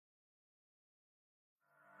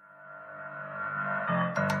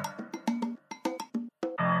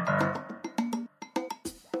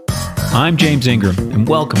I'm James Ingram, and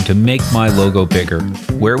welcome to Make My Logo Bigger,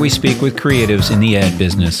 where we speak with creatives in the ad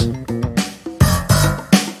business.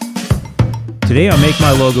 Today on Make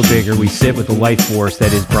My Logo Bigger, we sit with the life force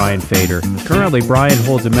that is Bryan Fader. Currently, Bryan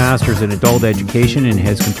holds a master's in adult education and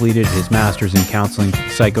has completed his master's in counseling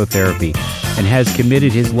psychotherapy, and has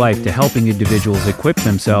committed his life to helping individuals equip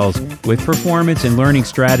themselves with performance and learning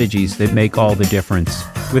strategies that make all the difference.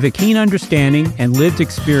 With a keen understanding and lived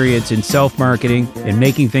experience in self-marketing and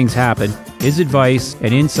making things happen, his advice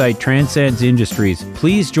and insight transcends industries.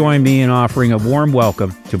 Please join me in offering a warm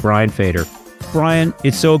welcome to Bryan Fader. Bryan,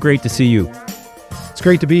 it's so great to see you. It's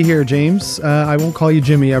great to be here, James. I won't call you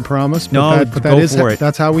Jimmy, I promise. But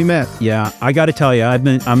That's how we met. Yeah, I got to tell you,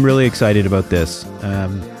 I'm really excited about this.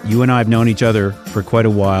 You and I have known each other for quite a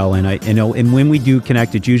while, and and when we do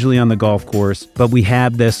connect, it's usually on the golf course. But we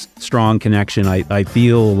have this strong connection. I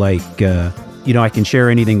feel like I can share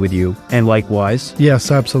anything with you, and likewise. Yes,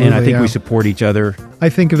 absolutely. And I think we support each other. I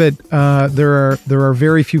think of it, there are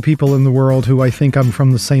very few people in the world who I think I'm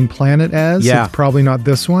from the same planet as. Yeah. It's probably not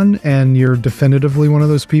this one, and you're definitively one of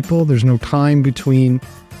those people. There's no time between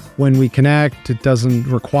when we connect. It doesn't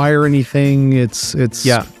require anything. We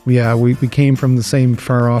came from the same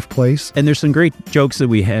far off place. And there's some great jokes that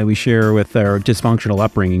we share with our dysfunctional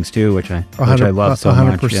upbringings too, which I love so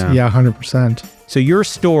 100%, much. Yeah, 100%. So your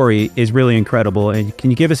story is really incredible. And can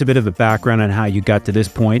you give us a bit of a background on how you got to this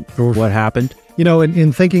point? Oof. What happened?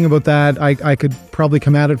 In thinking about that, I could probably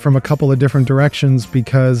come at it from a couple of different directions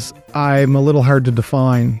because I'm a little hard to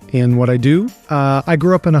define in what I do. I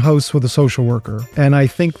grew up in a house with a social worker, and I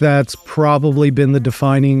think that's probably been the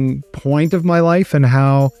defining point of my life and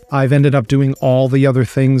how I've ended up doing all the other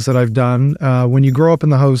things that I've done. When you grow up in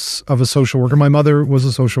the house of a social worker, my mother was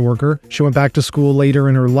a social worker. She went back to school later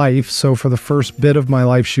in her life, so for the first bit of my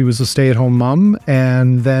life, she was a stay-at-home mom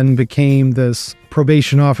and then became this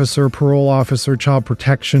probation officer, parole officer, child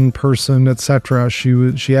protection person, etc.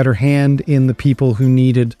 She had her hand in the people who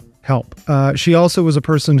needed help. She also was a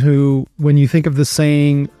person who, when you think of the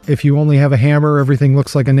saying, if you only have a hammer, everything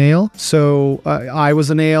looks like a nail. So I was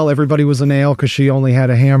a nail, everybody was a nail because she only had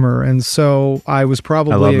a hammer. And so I was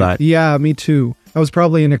probably... I love that. Yeah, me too. I was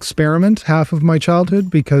probably an experiment half of my childhood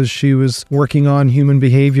because she was working on human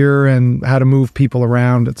behavior and how to move people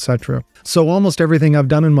around, etc. So almost everything I've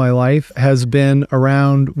done in my life has been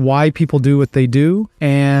around why people do what they do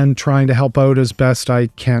and trying to help out as best I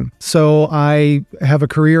can. So I have a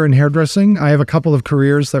career in hairdressing. I have a couple of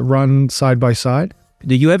careers that run side by side.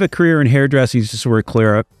 Do you have a career in hairdressing, just so we're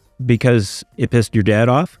clear, because it pissed your dad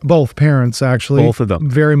off? Both parents, actually. Both of them?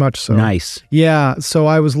 Very much so. Nice. Yeah, so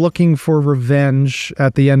I was looking for revenge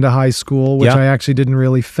at the end of high school, which I actually didn't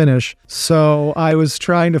really finish. So I was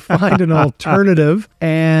trying to find an alternative,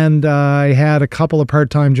 and I had a couple of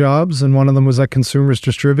part-time jobs, and one of them was at Consumers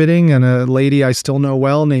Distributing, and a lady I still know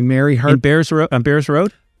well named Mary Hart. On Bears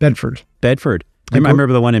Road? Bedford. I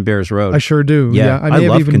remember the one in Bears Road. I sure do. Yeah, I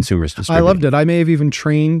love Consumers Distributing. I loved it. I may have even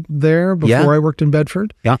trained there before I worked in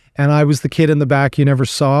Bedford. Yeah. And I was the kid in the back you never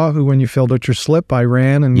saw who, when you filled out your slip, I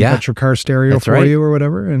ran and got your car stereo you or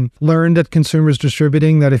whatever, and learned at Consumers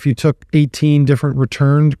Distributing that if you took 18 different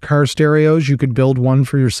returned car stereos, you could build one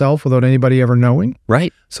for yourself without anybody ever knowing.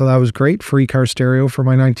 Right. So that was great. Free car stereo for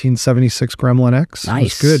my 1976 Gremlin X. Nice.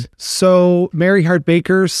 It was good. So Mary Hart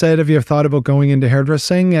Baker said, have you thought about going into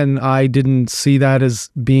hairdressing? And I didn't see that as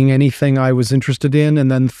being anything I was interested in, and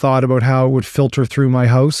then thought about how it would filter through my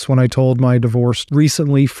house when I told my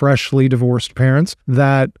recently freshly divorced parents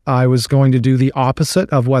that I was going to do the opposite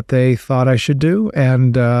of what they thought I should do.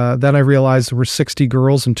 And then I realized there were 60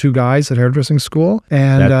 girls and 2 guys at hairdressing school.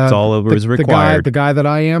 And that's all it was required. The guy that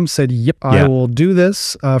I am said, yep, I will do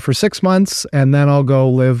this for 6 months, and then I'll go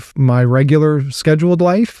live my regular scheduled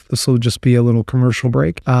life. This will just be a little commercial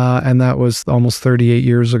break. And that was almost 38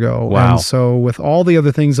 years ago. Wow. And so with all the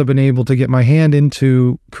other things I've been able to get my hand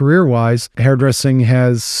into career-wise, hairdressing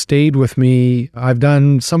has stayed with me. I've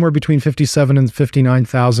done somewhere between 57 and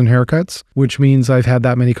 59,000 haircuts, which means I've had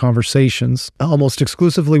that many conversations, almost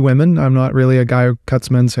exclusively women. I'm not really a guy who cuts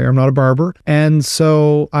men's hair. I'm not a barber. And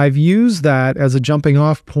so I've used that as a jumping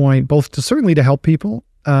off point, both to certainly to help people,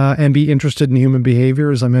 and be interested in human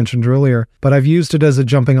behavior, as I mentioned earlier. But I've used it as a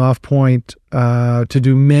jumping off point to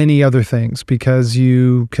do many other things, because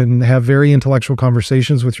you can have very intellectual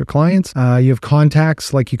conversations with your clients. You have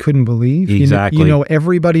contacts like you couldn't believe. Exactly. You know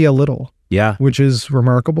everybody a little. Yeah. which is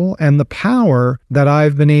remarkable. And the power that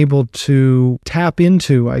I've been able to tap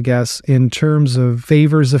into, I guess, in terms of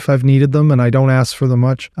favors if I've needed them, and I don't ask for them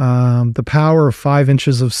much. The power of 5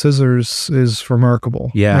 inches of scissors is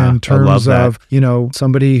remarkable. Yeah, In terms I love that. of,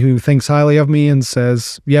 somebody who thinks highly of me and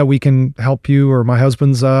says, yeah, we can help you, or my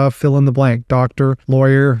husband's fill in the blank, doctor,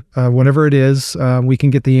 lawyer, whatever it is, we can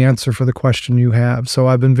get the answer for the question you have. So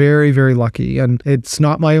I've been very, very lucky. And it's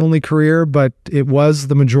not my only career, but it was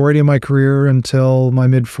the majority of my career until my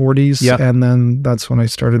mid-40s. Yeah. And then that's when I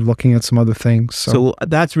started looking at some other things. So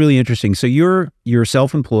that's really interesting. So you're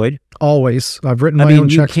self-employed. Always. I've written my own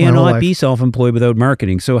checks my whole you cannot life. be self-employed without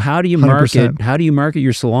marketing. So how do you 100%. how do you market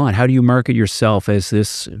your salon? How do you market yourself as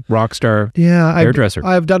this rock star hairdresser?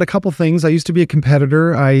 I've done a couple things. I used to be a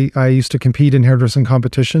competitor. I used to compete in hairdressing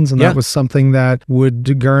competitions, and that was something that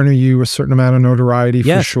would garner you a certain amount of notoriety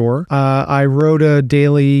for sure. I wrote a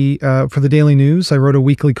daily, for the Daily News, I wrote a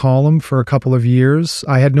weekly column for a couple of years.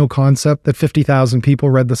 I had no concept that 50,000 people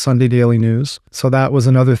read the Sunday Daily News. So that was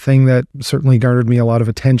another thing that certainly garnered me a lot of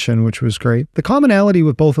attention, which was great. The commonality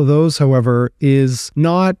with both of those, however, is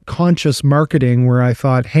not conscious marketing where I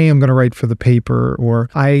thought, hey, I'm going to write for the paper, or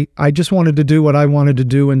I just wanted to do what I wanted to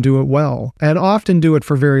do and do it well, and often do it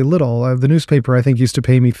for very little. The newspaper, I think, used to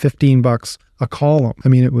pay me $15 a column. I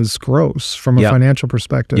mean, it was gross from a financial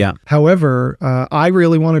perspective. Yeah. However, I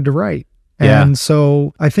really wanted to write. And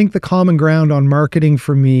so I think the common ground on marketing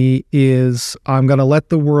for me is I'm going to let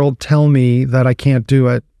the world tell me that I can't do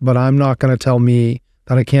it, but I'm not going to tell me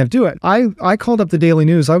that I can't do it. I called up the Daily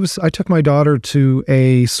News. I took my daughter to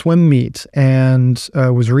a swim meet and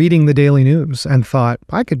was reading the Daily News and thought,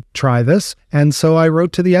 I could try this. And so I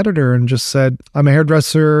wrote to the editor and just said, I'm a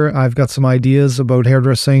hairdresser. I've got some ideas about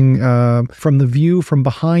hairdressing from the view from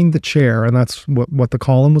behind the chair. And that's what the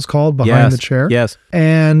column was called, Behind the Chair. Yes.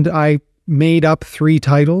 And I made up 3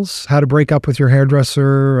 titles: How to Break Up with Your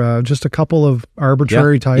Hairdresser, just a couple of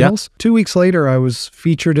arbitrary titles. 2 weeks later, I was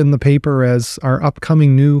featured in the paper as our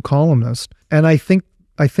upcoming new columnist. And I think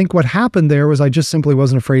what happened there was I just simply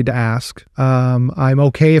wasn't afraid to ask. I'm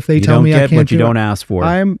okay if they tell me I can't do it. You don't get what you don't ask for.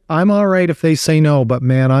 I'm all right if they say no, but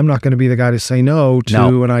man, I'm not going to be the guy to say no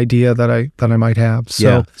to an idea that I might have.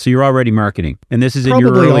 So, so you're already marketing, and this is in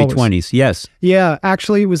your Probably early always. 20s. Yes. yeah,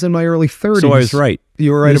 actually, it was in my early 30s. So I was right.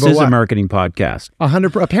 You were right This about is what? a marketing podcast.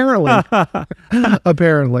 100%. Apparently.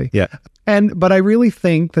 Apparently. Yeah. But I really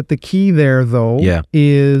think that the key there, though,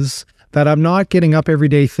 is that I'm not getting up every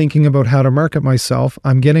day thinking about how to market myself.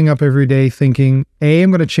 I'm getting up every day thinking, A,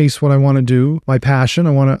 I'm going to chase what I want to do, my passion.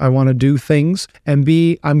 I want to do things. And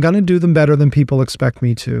B, I'm going to do them better than people expect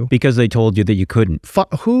me to. Because they told you that you couldn't.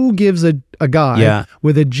 Who gives a guy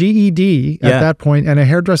with a GED at that point and a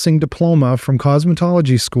hairdressing diploma from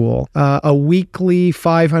cosmetology school, a weekly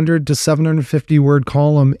 500 to 750 word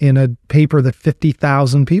column in a paper that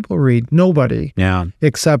 50,000 people read? Nobody. Yeah.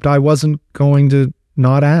 Except I wasn't going to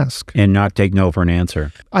not ask. And not take no for an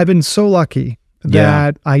answer. I've been so lucky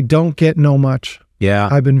that I don't get no much. Yeah.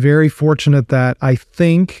 I've been very fortunate that I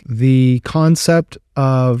think the concept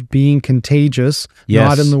of being contagious,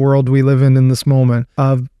 not in the world we live in this moment,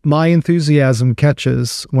 of my enthusiasm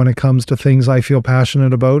catches when it comes to things I feel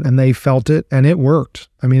passionate about, and they felt it, and it worked.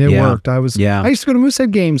 I mean, it worked. I used to go to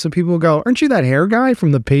Moosehead games, and people would go, aren't you that hair guy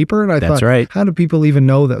from the paper? And I thought, how do people even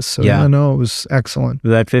know this? So I know it was excellent.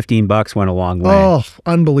 That $15 went a long way. Oh,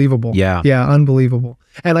 unbelievable. Yeah. Yeah, unbelievable.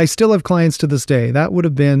 And I still have clients to this day. That would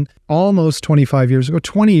have been almost 25 years ago,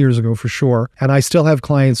 20 years ago for sure. And I still have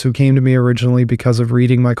clients who came to me originally because of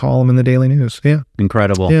reading my column in the Daily News. Yeah.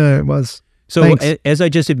 Incredible. Yeah, it was. So as I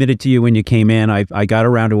just admitted to you when you came in, I got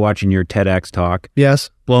around to watching your TEDx talk. Yes.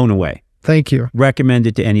 Blown away. Thank you. Recommend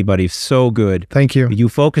it to anybody. So good. Thank you. You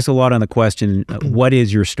focus a lot on the question, what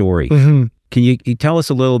is your story? Mm-hmm. Can you tell us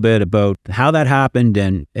a little bit about how that happened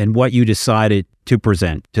and what you decided to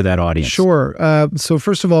present to that audience? Sure. So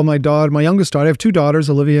first of all, my youngest daughter, I have 2 daughters,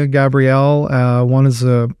 Olivia and Gabrielle. One is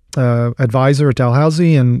a advisor at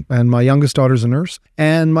Dalhousie, and my youngest daughter's a nurse.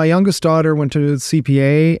 And my youngest daughter went to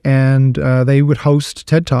CPA, and they would host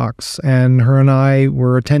TED Talks. And her and I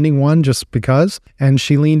were attending one just because. And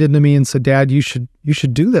she leaned into me and said, Dad, you should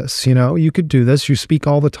do this. You could do this. You speak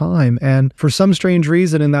all the time. And for some strange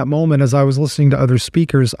reason in that moment, as I was listening to other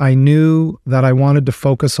speakers, I knew that I wanted to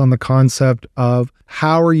focus on the concept of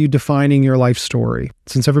how are you defining your life story?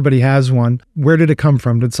 Since everybody has one, where did it come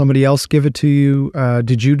from? Did somebody else give it to you?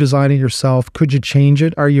 Did you design it yourself? Could you change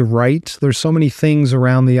it? Are you right? There's so many things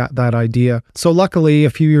around that idea. So luckily, a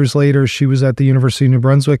few years later, she was at the University of New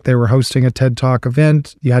Brunswick. They were hosting a TED Talk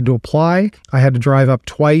event. You had to apply. I had to drive up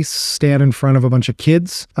twice, stand in front of a bunch of of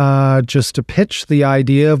kids just to pitch the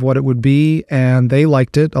idea of what it would be, and they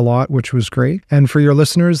liked it a lot, which was great. And for your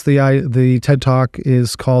listeners, the TED Talk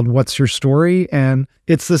is called What's Your Story? And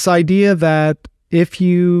it's this idea that if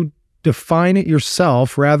you define it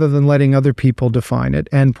yourself rather than letting other people define it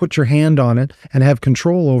and put your hand on it and have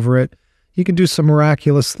control over it, you can do some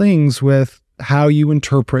miraculous things with how you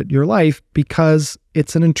interpret your life, because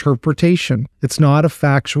it's an interpretation. It's not a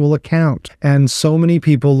factual account. And so many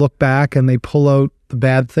people look back and they pull out the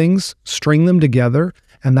bad things, string them together,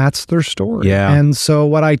 and that's their story. Yeah. And so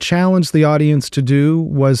what I challenged the audience to do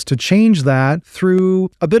was to change that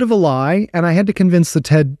through a bit of a lie. And I had to convince the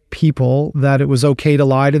TED people that it was okay to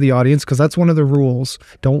lie to the audience, because that's one of the rules.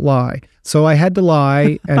 Don't lie. So I had to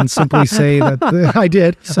lie and simply say that I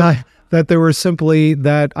did. That there were simply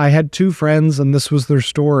that I had two friends and this was their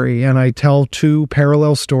story. And I tell two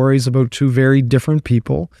parallel stories about two very different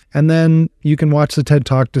people. And then you can watch the TED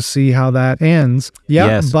Talk to see how that ends. Yeah,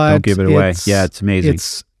 yes, but don't give it away. Yeah, it's amazing.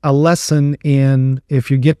 It's a lesson in,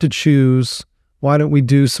 if you get to choose, why don't we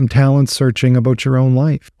do some talent searching about your own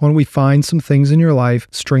life? Why don't we find some things in your life,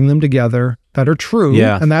 string them together that are true,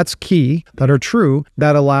 and that's key, that are true,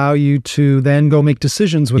 that allow you to then go make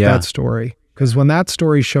decisions with that story. Because when that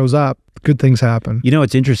story shows up, good things happen. You know,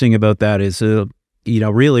 what's interesting about that is,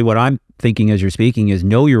 really what I'm thinking as you're speaking is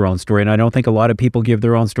know your own story. And I don't think a lot of people give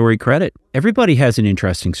their own story credit. Everybody has an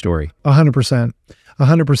interesting story. 100%.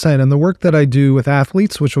 100%. And the work that I do with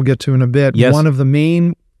athletes, which we'll get to in a bit, one of the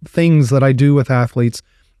main things that I do with athletes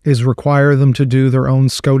is require them to do their own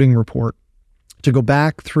scouting report. To go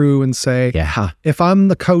back through and say, if I'm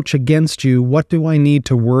the coach against you, what do I need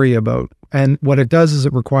to worry about? And what it does is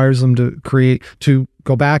it requires them to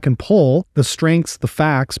go back and pull the strengths, the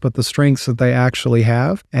facts, but the strengths that they actually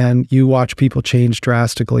have. And you watch people change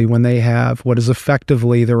drastically when they have what is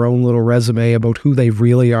effectively their own little resume about who they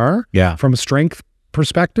really are from a strength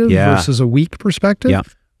perspective versus a weak perspective. Yeah.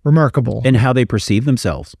 Remarkable. And how they perceive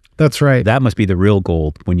themselves. That's right. That must be the real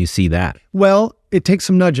gold when you see that. Well, it takes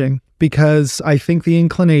some nudging, because I think the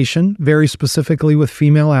inclination, very specifically with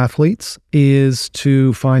female athletes, is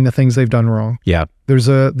to find the things they've done wrong. Yeah. There's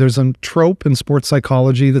a trope in sports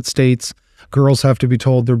psychology that states girls have to be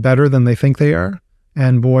told they're better than they think they are,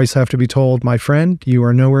 and boys have to be told, my friend, you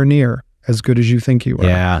are nowhere near as good as you think you are.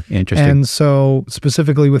 Yeah, interesting. And so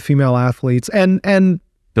specifically with female athletes, and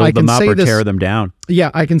build them up or tear them down. Yeah,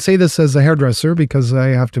 I can say this as a hairdresser because I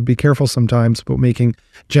have to be careful sometimes about making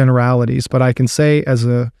generalities, but I can say as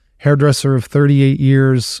a hairdresser of 38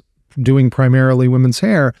 years doing primarily women's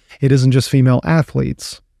hair, it isn't just female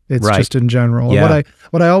athletes. It's just in general. Yeah.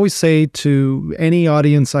 What I always say to any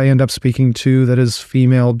audience I end up speaking to that is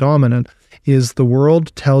female dominant is the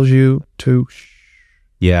world tells you to shh.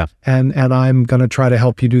 Yeah. And I'm going to try to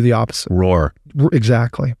help you do the opposite. Roar.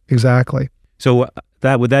 Exactly. So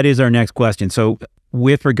that is our next question. So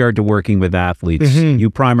with regard to working with athletes,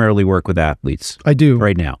 you primarily work with athletes. I do.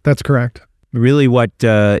 Right now. That's correct. Really what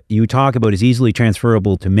you talk about is easily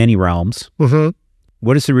transferable to many realms.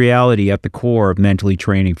 What is the reality at the core of mentally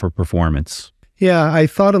training for performance? Yeah, I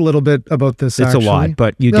thought a little bit about this, It's actually. a lot,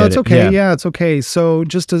 but you get it. It's okay. Yeah, it's okay. So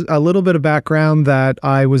just a little bit of background that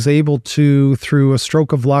I was able to, through a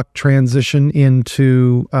stroke of luck, transition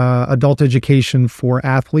into adult education for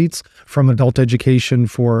athletes from adult education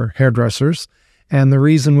for hairdressers. And the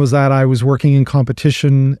reason was that I was working in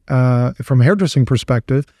competition from a hairdressing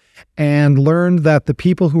perspective, and learned that the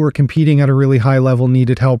people who were competing at a really high level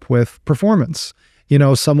needed help with performance. You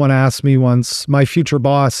know, someone asked me once, my future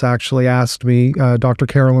boss actually asked me, Dr.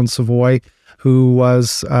 Carolyn Savoy, who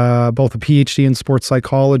was both a PhD in sports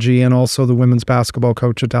psychology and also the women's basketball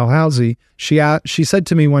coach at Dalhousie. She said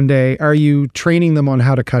to me one day, are you training them on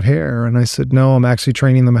how to cut hair? And I said, no, I'm actually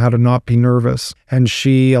training them how to not be nervous. And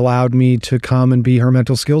she allowed me to come and be her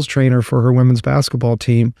mental skills trainer for her women's basketball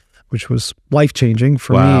team, which was life-changing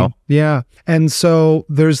for me. Yeah. And so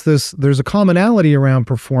there's a commonality around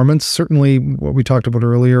performance, certainly what we talked about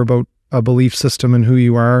earlier about a belief system and who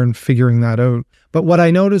you are and figuring that out. But what I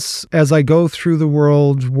notice as I go through the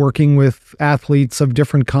world working with athletes of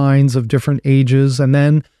different kinds, of different ages, and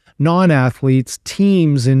then non-athletes,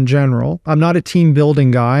 teams in general. I'm not a team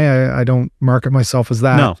building guy. I don't market myself as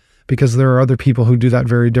that because there are other people who do that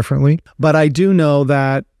very differently. But I do know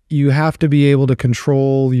that you have to be able to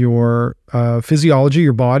control your physiology,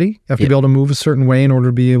 your body. You have to be able to move a certain way in order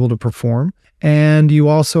to be able to perform. And you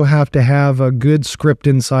also have to have a good script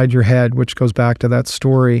inside your head, which goes back to that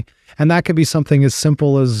story. And that could be something as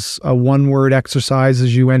simple as a one-word exercise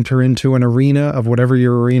as you enter into an arena of whatever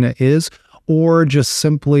your arena is, or just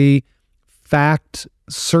simply fact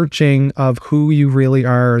searching of who you really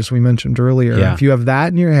are, as we mentioned earlier. If you have that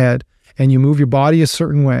in your head, and you move your body a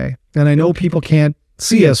certain way. And I know people can't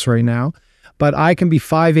see us right now, but I can be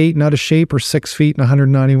 5'8" and out of shape, or 6 feet and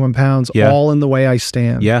 191 pounds, all in the way I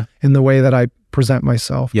stand, in the way that I present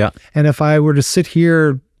myself. And if I were to sit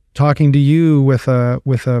here talking to you with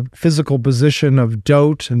a physical position of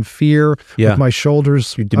doubt and fear, with my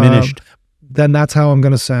shoulders diminished, then that's how I'm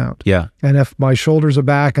going to sound. And if my shoulders are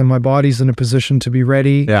back and my body's in a position to be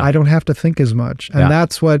ready, I don't have to think as much. And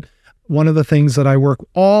that's what, one of the things that I work,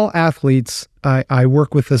 all athletes, I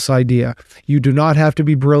work with this idea. You do not have to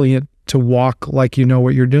be brilliant to walk like you know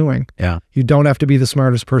what you're doing. You don't have to be the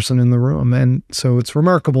smartest person in the room. And so it's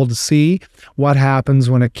remarkable to see what happens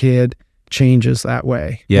when a kid changes that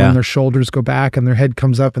way. When their shoulders go back and their head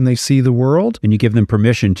comes up and they see the world. And you give them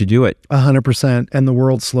permission to do it. 100%. And the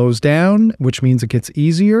world slows down, which means it gets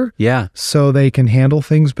easier. So they can handle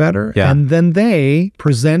things better. And then they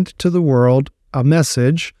present to the world a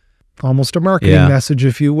message, almost a marketing message,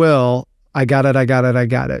 if you will. I got it, I got it, I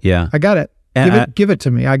got it. I got it. Give it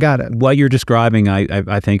to me. I got it. What you're describing,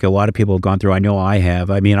 I think a lot of people have gone through. I know I have.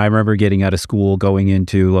 I mean, I remember getting out of school, going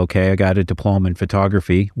into, okay, I got a diploma in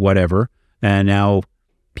photography, whatever. And now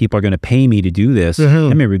people are going to pay me to do this. I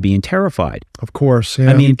remember being terrified. Of course.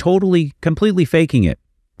 I mean, totally, completely faking it,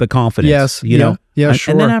 the confidence. You know?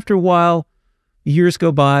 Sure. And then after a while, years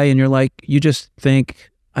go by and you're like, you just think,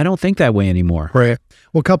 I don't think that way anymore. Right.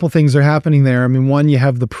 Well, a couple things are happening there. I mean, one, you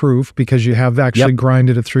have the proof because you have actually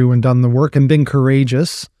grinded it through and done the work and been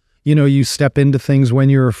courageous. You know, you step into things when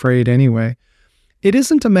you're afraid anyway. It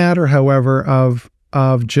isn't a matter, however, of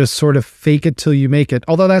just sort of fake it till you make it,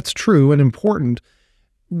 although that's true and important.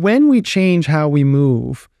 When we change how we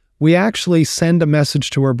move, we actually send a message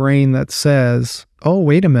to our brain that says, oh,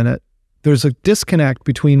 wait a minute. There's a disconnect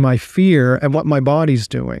between my fear and what my body's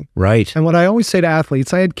doing. Right. And what I always say to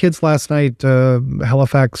athletes, I had kids last night,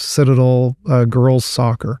 Halifax Citadel girls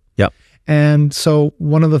soccer. And so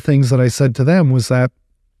one of the things that I said to them was that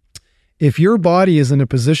if your body is in a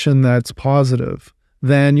position that's positive,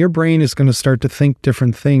 then your brain is going to start to think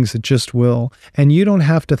different things. It just will. And you don't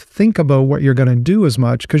have to think about what you're going to do as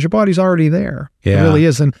much because your body's already there. It really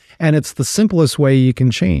is. And it's the simplest way you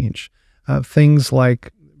can change. Things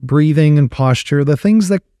like breathing and posture, the things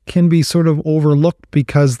that can be sort of overlooked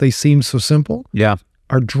because they seem so simple,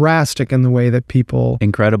 are drastic in the way that people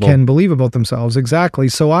can believe about themselves. Exactly.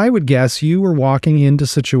 So I would guess you were walking into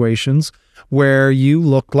situations where you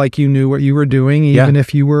looked like you knew what you were doing, even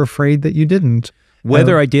if you were afraid that you didn't.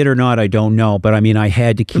 Whether I did or not, I don't know. But I mean, I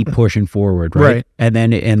had to keep pushing forward, right? And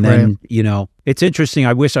then, you know, it's interesting.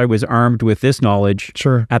 I wish I was armed with this knowledge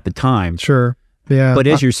at the time. But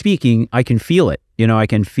as you're speaking, I can feel it. You know, I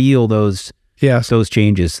can feel those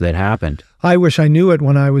changes that happened. I wish I knew it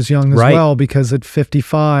when I was young as well, because at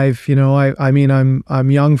 55, you know, I mean,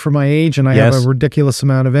 I'm young for my age and I have a ridiculous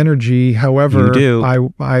amount of energy. However,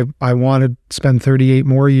 I want to spend 38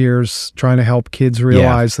 more years trying to help kids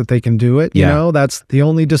realize that they can do it. You know, that's the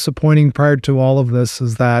only disappointing part to all of this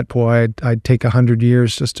is that, boy, I'd take 100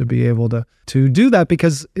 years just to be able to do that,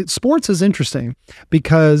 because sports is interesting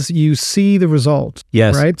because you see the result.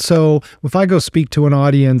 Right. So if I go speak to an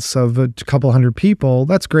audience of a couple hundred people,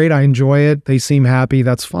 that's great. I enjoy it. They seem happy.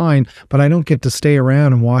 That's fine. But I don't get to stay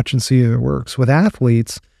around and watch and see if it works. With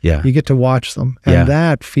athletes, you get to watch them. And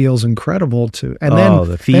that feels incredible too. And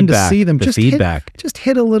then to see them just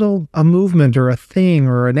hit a movement or a thing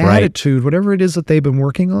or an attitude, whatever it is that they've been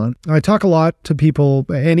working on. I talk a lot to people,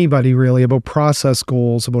 anybody really, about process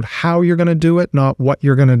goals, about how you're going to do it, not what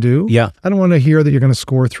you're going to do. I don't want to hear that you're going to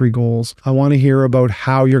score 3 goals. I want to hear about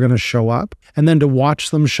how you're going to show up. And then to watch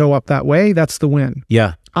them show up that way, that's the win.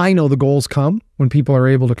 I know the goals come when people are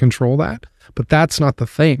able to control that, but that's not the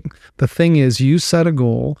thing. The thing is you set a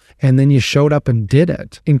goal and then you showed up and did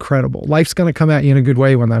it. Incredible. Life's going to come at you in a good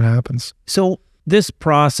way when that happens. So this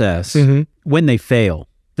process, when they fail,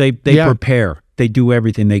 they prepare. They do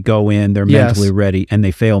everything. They go in, they're mentally ready, and they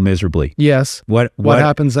fail miserably. What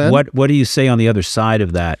happens then? What do you say on the other side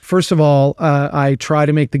of that? First of all, I try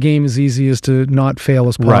to make the game as easy as to not fail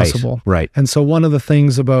as possible. And so one of the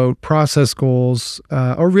things about process goals,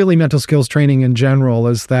 or really mental skills training in general,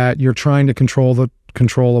 is that you're trying to control the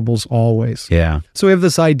controllables always. So we have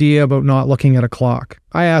this idea about not looking at a clock.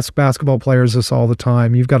 I ask basketball players this all the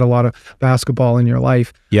time. You've got a lot of basketball in your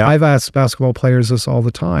life. I've asked basketball players this all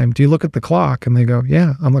the time. Do you look at the clock? And they go,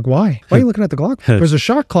 yeah. I'm like, why? Why are you looking at the clock? There's a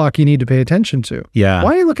shot clock you need to pay attention to. Why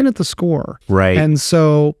are you looking at the score? And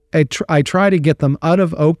so I try to get them out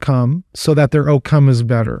of outcome so that their outcome is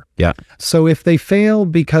better. So if they fail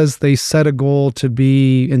because they set a goal to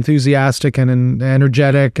be enthusiastic and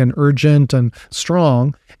energetic and urgent and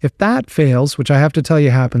strong, if that fails, which I have to tell you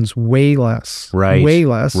happens way less, way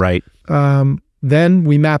way less. Right. Then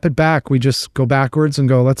we map it back. We just go backwards and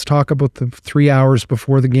go, let's talk about the 3 hours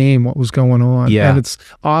before the game, what was going on. Yeah. And it's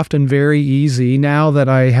often very easy. Now that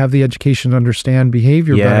I have the education to understand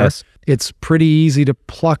behavior better, it's pretty easy to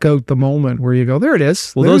pluck out the moment where you go, there it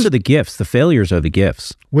is. Well, those are the gifts. The failures are the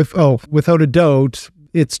gifts. Without a doubt,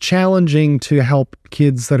 it's challenging to help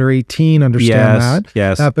kids that are 18 understand that.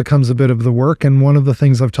 Yes. That becomes a bit of the work. And one of the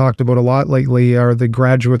things I've talked about a lot lately are the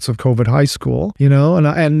graduates of COVID high school,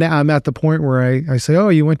 and now I'm at the point where I say, oh,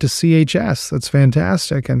 you went to CHS. That's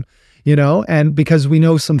fantastic. And, and because we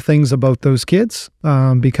know some things about those kids,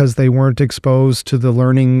 because they weren't exposed to the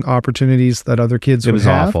learning opportunities that other kids would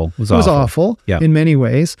have. Awful. It was awful in many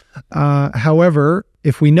ways. However,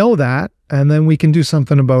 if we know that, and then we can do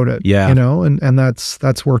something about it, and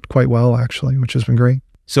that's worked quite well, actually, which has been great.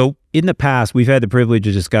 So in the past, we've had the privilege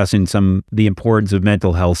of discussing the importance of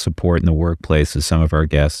mental health support in the workplace with some of our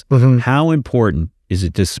guests. Mm-hmm. How important is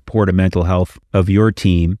it to support a mental health of your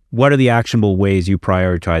team? What are the actionable ways you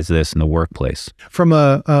prioritize this in the workplace? From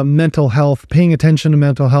a mental health, paying attention to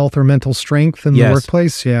mental health or mental strength in the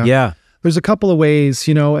workplace? Yeah. There's a couple of ways,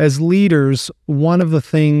 as leaders, one of the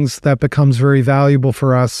things that becomes very valuable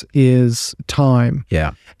for us is time.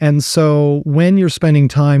 Yeah. And so when you're spending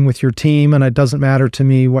time with your team, and it doesn't matter to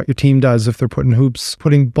me what your team does, if they're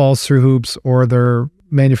putting balls through hoops or they're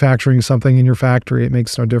manufacturing something in your factory, it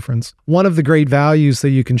makes no difference. One of the great values that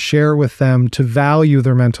you can share with them to value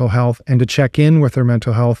their mental health and to check in with their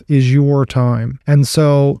mental health is your time. And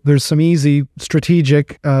so there's some easy,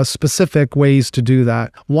 strategic, specific ways to do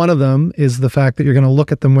that. One of them is the fact that you're going to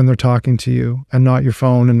look at them when they're talking to you and not your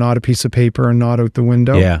phone and not a piece of paper and not out the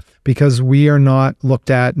window. Yeah. Because we are not looked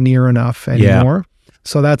at near enough anymore.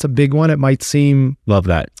 So that's a big one. It might seem love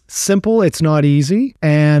that simple. It's not easy.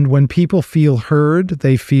 And when people feel heard,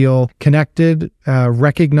 they feel connected,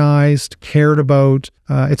 recognized, cared about.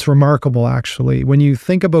 It's remarkable, actually. When you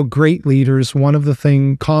think about great leaders, one of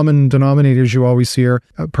the common denominators you always hear,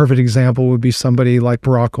 a perfect example would be somebody like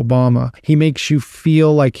Barack Obama. He makes you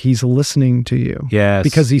feel like he's listening to you. Yes.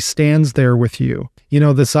 Because he stands there with you.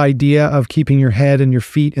 This idea of keeping your head and your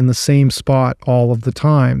feet in the same spot all of the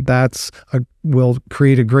time, will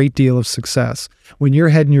create a great deal of success. When your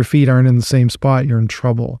head and your feet aren't in the same spot, you're in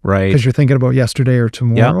trouble. Right. Because you're thinking about yesterday or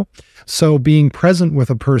tomorrow. Yeah. So being present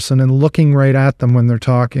with a person and looking right at them when they're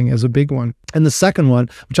talking is a big one. And the second one,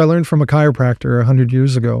 which I learned from a chiropractor 100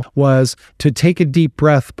 years ago, was to take a deep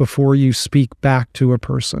breath before you speak back to a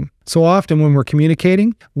person. So often when we're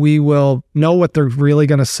communicating, we will know what they're really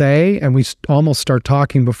going to say, and we almost start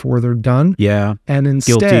talking before they're done. Yeah. And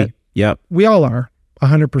instead, guilty. Yep. We all are.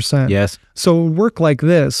 100%. Yes. So work like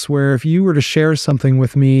this, where if you were to share something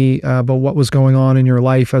with me about what was going on in your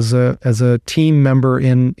life as a team member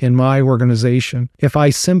in my organization, if I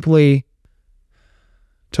simply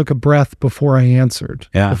took a breath before I answered,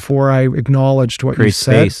 before I acknowledged what you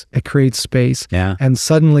said, it creates space. Yeah. And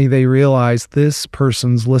suddenly they realize this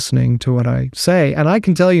person's listening to what I say. And I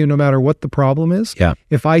can tell you, no matter what the problem is,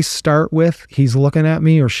 if I start with he's looking at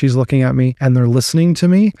me or she's looking at me and they're listening to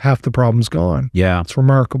me, half the problem's gone. Yeah. It's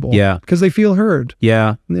remarkable. Yeah. Because they feel heard.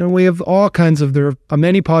 Yeah. We have all kinds of, there are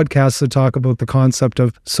many podcasts that talk about the concept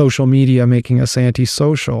of social media making us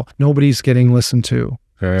antisocial. Nobody's getting listened to.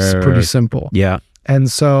 It's pretty simple. Yeah.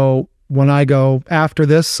 And so when I go, after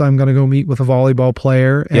this, I'm going to go meet with a volleyball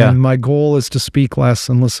player, and my goal is to speak less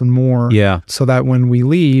and listen more. Yeah. So that when we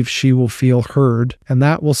leave, she will feel heard, and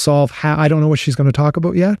that will solve I don't know what she's going to talk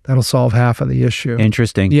about yet. That'll solve half of the issue.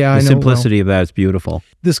 Interesting. Yeah, the simplicity of that is beautiful.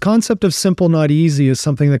 This concept of simple, not easy is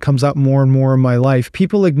something that comes up more and more in my life.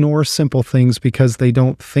 People ignore simple things because they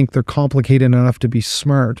don't think they're complicated enough to be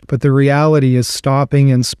smart. But the reality is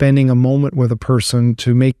stopping and spending a moment with a person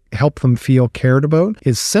to help them feel cared about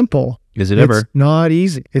is simple. Is it ever? It's not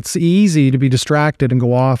easy. It's easy to be distracted and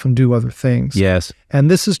go off and do other things. Yes.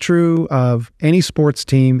 And this is true of any sports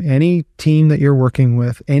team, any team that you're working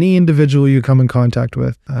with, any individual you come in contact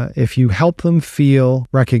with. If you help them feel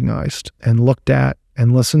recognized and looked at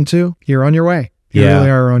and listened to, you're on your way. You really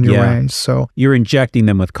are on your way. So you're injecting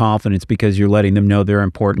them with confidence because you're letting them know they're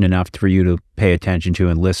important enough for you to pay attention to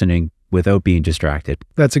and listening without being distracted.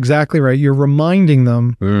 That's exactly right. You're reminding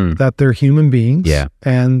them that they're human beings. Yeah.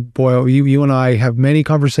 And boy, you and I have many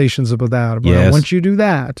conversations about that. Once you do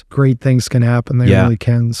that, great things can happen. They really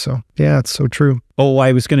can. So yeah, it's so true. Oh,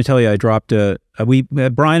 I was going to tell you, I dropped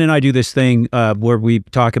Bryan and I do this thing where we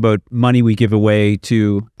talk about money we give away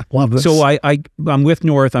to. Love this. So I'm with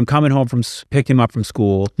North. I'm coming home picking him up from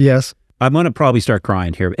school. Yes. I'm going to probably start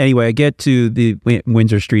crying here. Anyway, I get to the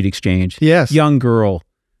Windsor Street Exchange. Yes. Young girl.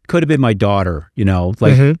 Could have been my daughter,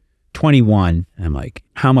 21. I'm like,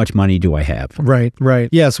 how much money do I have? Right.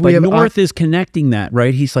 Yes, But North is connecting that,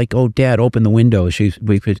 right? He's like, oh, Dad, open the window.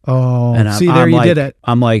 We could. Oh, and see, there you did it.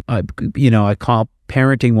 I'm like, I call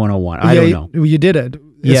parenting 101. I don't know. You did it.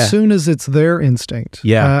 As soon as it's their instinct.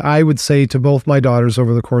 Yeah. I would say to both my daughters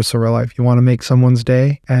over the course of our life, you want to make someone's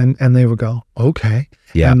day? And they would go, okay.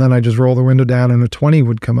 Yeah. And then I just roll the window down and a 20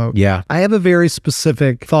 would come out. Yeah. I have a very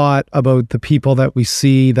specific thought about the people that we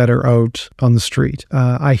see that are out on the street.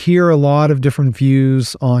 I hear a lot of different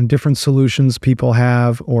views on different solutions people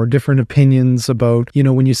have or different opinions about,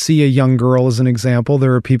 when you see a young girl as an example,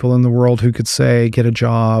 there are people in the world who could say, get a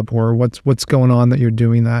job or what's going on that you're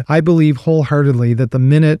doing that. I believe wholeheartedly that the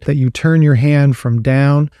minute that you turn your hand from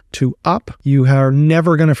down to up, you are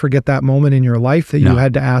never going to forget that moment in your life that you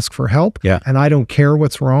had to ask for help. Yeah. And I don't care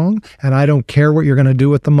what's wrong, and I don't care what you're going to do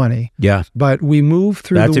with the money. Yeah. But we move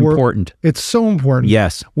through That's the world. important. It's so important.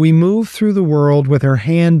 Yes. We move through the world with our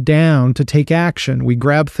hand down to take action. We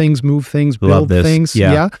grab things, move things, build things.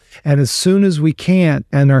 Yeah. And as soon as we can't,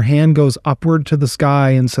 and our hand goes upward to the sky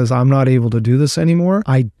and says, I'm not able to do this anymore,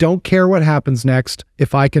 I don't care what happens next.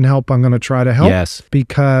 If I can help, I'm going to try to help. Yes.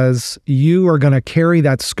 Because you are going to carry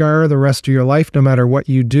that scar the rest of your life, no matter what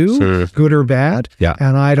you do, good or bad. Yeah.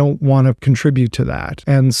 And I don't want to contribute to that.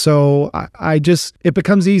 And so it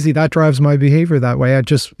becomes easy. That drives my behavior that way. It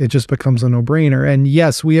just becomes a no-brainer. And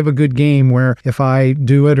yes, we have a good game where if I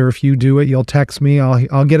do it or if you do it, you'll text me.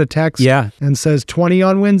 I'll get a text and says 20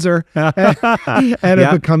 on Windsor. And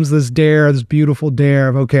it becomes this beautiful dare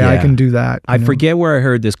of, okay, I can do that. I forget where I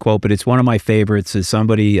heard this quote, but it's one of my favorites. Is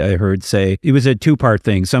somebody I heard say, it was a two-part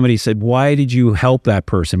thing. Somebody said, why did you help that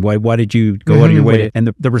person? Why did you go out of your way?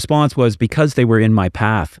 And the response was, because they were in my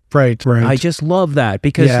path. Right. I just love that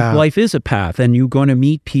because life is a path and you're going to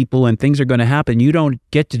meet people and things are going to happen. You don't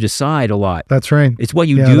get to decide a lot. That's right. It's what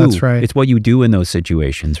you do. That's right. It's what you do in those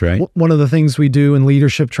situations, right? One of the things we do in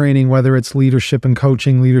leadership training, whether it's leadership and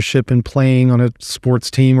coaching, leadership and playing on a sports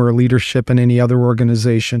team or leadership in any other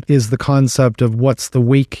organization, is the concept of what's the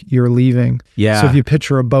wake you're leaving. Yeah. So if you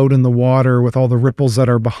picture a boat in the water with all the ripples that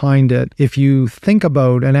are behind it, if you think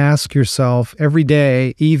about and ask yourself every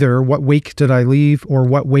day, either what wake did I leave or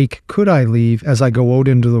what wake could I leave as I go out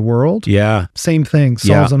into the world? Yeah. Same thing.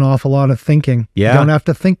 Solves an awful lot of thinking. Yeah. You don't have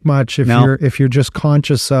to think much if you're just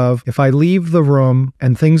conscious of, if I leave the room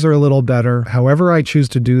and things are a little better, however I choose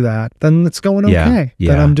to do that, then it's going okay.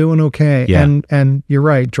 Yeah. Then I'm doing okay. Yeah. And you're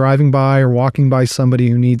right, driving by or walking by somebody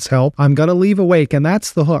who needs help, I'm going to leave awake. And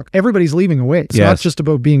that's the hook. Everybody's leaving awake. It's not just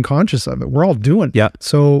about being conscious of it. We're all doing it. Yeah.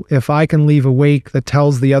 So if I can leave a wake that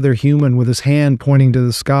tells the other human with his hand pointing to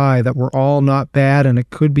the sky that we're all not bad and it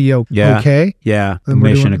could be okay. Yeah. Then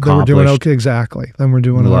Mission accomplished. Then we're doing okay. Exactly. Then we're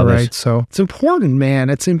doing all right. It. So it's important, man.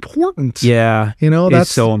 It's important. Yeah.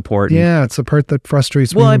 That's so important. Yeah. It's the part that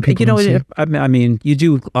frustrates me. When people I mean, you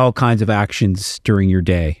do all kinds of actions during your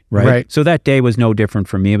day, right? Right. So that day was no different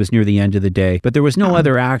for me. It was near the end of the day, but there was no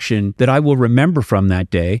other action that I will remember from that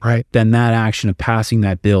day than that action of passing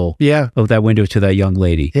that bill of that window to that young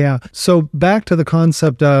lady. Yeah. So back to the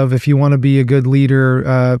concept of, if you want to be a good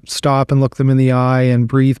leader, stop and look them in the eye and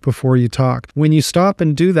breathe before you talk. When you stop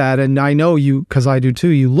and do that, and I know you, because I do too,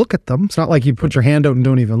 you look at them. It's not like you put your hand out and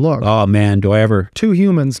don't even look. Oh man, do I ever. Two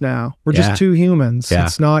humans now. We're just two humans. Yeah.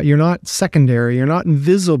 You're not secondary. You're not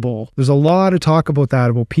invisible. There's a lot of talk about that,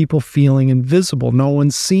 about people feeling invisible. No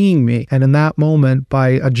one's seeing me. And in that moment, by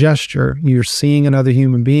a gesture, you're seeing another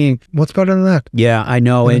human being. What's better than that? Yeah, I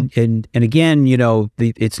know. And again,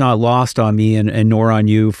 it's not lost on me and nor on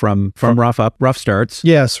you from rough starts.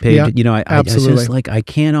 Yes. Paige, absolutely. I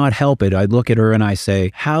cannot help it. I look at her and I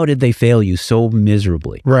say, how did they fail you so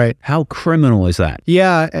miserably? Right. How criminal is that?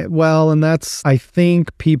 Yeah. Well, and that's, I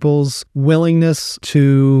think, people's willingness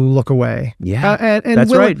to look away. Yeah. And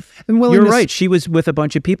that's right. And willingness. You're right. She was with a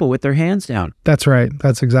bunch of people with their hands down. That's right.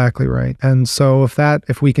 That's exactly right. And so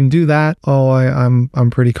if we can do that,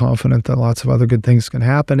 I'm pretty confident that lots of other good things can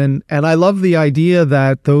happen. And I love the idea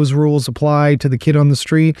that those rules apply to the kid on the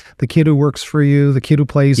street, the kid who works for you, the kid who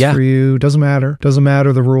plays for you. Doesn't matter.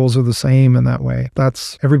 The rules are the same in that way.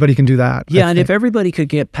 Everybody can do that. Yeah. And if everybody could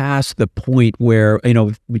get past the point where,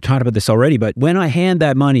 we talked about this already, but when I hand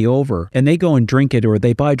that money over and they go and drink it or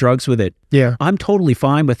they buy drugs with it, I'm totally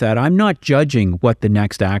fine with that. I'm not judging what the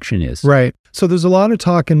next action is. Right. So there's a lot of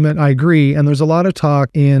talk I agree. And there's a lot of talk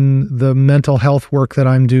in the mental health work that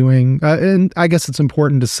I'm doing. And I guess it's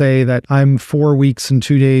important to say that I'm 4 weeks and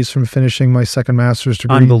 2 days from finishing my second master's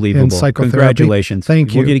degree in psychotherapy. Congratulations.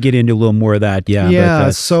 Thank you. We're going to get into a little more of that. Yeah. Yeah.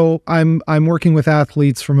 So I'm working with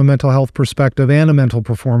athletes from a mental health perspective and a mental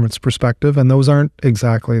performance perspective. And those aren't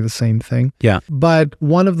exactly the same thing. Yeah. But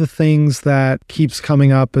one of the things that keeps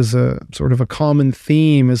coming up as a sort of a common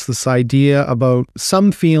theme is this idea about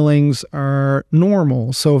some feelings are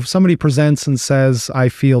normal. So if somebody presents and says, I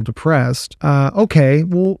feel depressed, okay,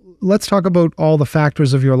 well, let's talk about all the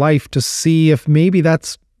factors of your life to see if maybe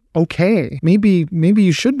that's okay. Maybe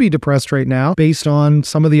you should be depressed right now based on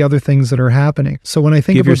some of the other things that are happening. So when I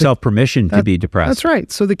think give about yourself permission to be depressed. That's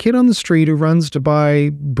right. So the kid on the street who runs to buy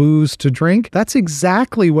booze to drink, that's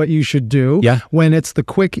exactly what you should do. Yeah. When it's the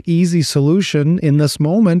quick, easy solution in this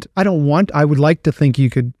moment. I would like to think you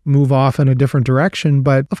could move off in a different direction,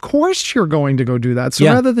 but of course you're going to go do that. So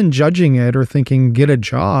rather than judging it or thinking, get a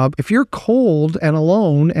job, if you're cold and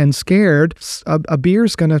alone and scared, a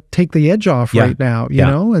beer's going to take the edge off right now, you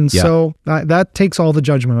know? And so that takes all the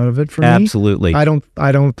judgment out of it for me. Absolutely. I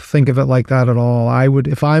don't think of it like that at all. I would,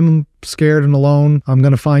 if I'm scared and alone, I'm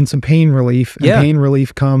going to find some pain relief. And pain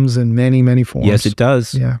relief comes in many, many forms. Yes, it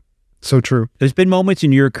does. Yeah. So true. There's been moments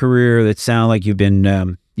in your career that sound like you've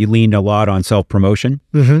been, you leaned a lot on self-promotion.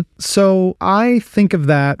 Mm-hmm. So I think of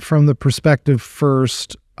that from the perspective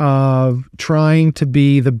first of trying to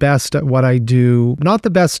be the best at what I do, not the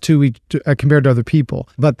best compared to other people,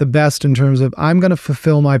 but the best in terms of I'm going to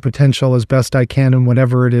fulfill my potential as best I can in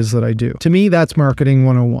whatever it is that I do. To me, that's marketing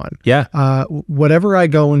 101. Yeah. Whatever I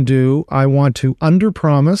go and do, I want to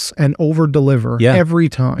under-promise and over-deliver every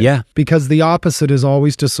time. Yeah. Because the opposite is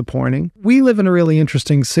always disappointing. We live in a really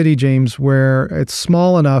interesting city, James, where it's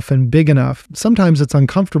small enough and big enough. Sometimes it's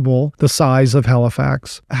uncomfortable, the size of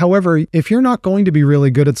Halifax. However, if you're not going to be really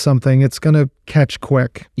good at something, it's going to catch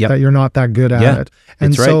quick that you're not that good at it.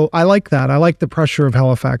 And so I like that. I like the pressure of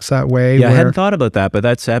Halifax that way. Yeah, I hadn't thought about that, but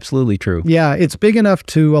that's absolutely true. Yeah, it's big enough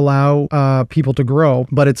to allow people to grow,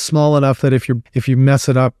 but it's small enough that if you mess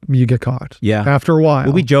it up, you get caught. Yeah. After a while.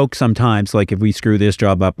 Well, we joke sometimes, like if we screw this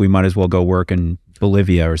job up, we might as well go work in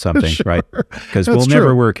Bolivia or something, right? Because we'll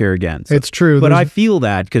never work here again. So. It's true. But I feel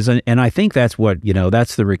that and I think that's what,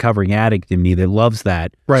 that's the recovering addict in me that loves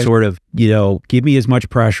that sort of, give me as much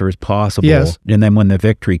pressure as possible. Yes. And then when the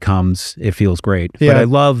victory comes, it feels great. Yeah. But I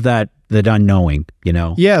love that unknowing,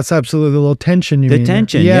 Yes, absolutely. The little tension. The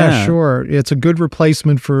tension, yeah. Sure. It's a good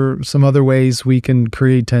replacement for some other ways we can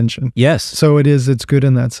create tension. Yes. So it's good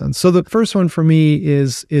in that sense. So the first one for me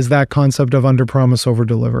is that concept of under promise, over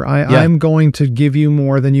deliver. I'm going to give you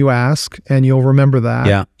more than you ask, and you'll remember that.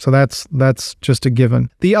 Yeah. So that's just a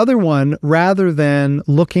given. The other one, rather than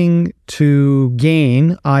looking to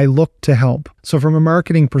gain, I look to help. So from a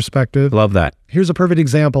marketing perspective, love that. Here's a perfect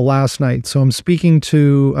example last night. So I'm speaking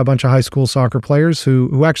to a bunch of high school soccer players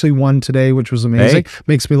who actually won today, which was amazing. Hey.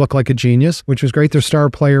 Makes me look like a genius, which was great. Their star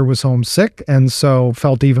player was homesick, and so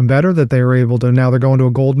felt even better that they were able to, now they're going to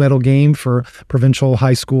a gold medal game for provincial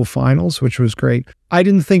high school finals, which was great. I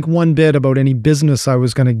didn't think one bit about any business I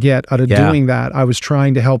was going to get out of doing that. I was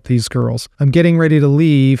trying to help these girls. I'm getting ready to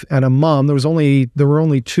leave, and a mom, there were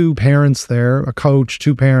only two parents there, a coach,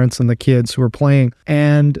 two parents, and the kids who were playing.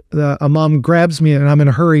 And a mom grabs me, and I'm in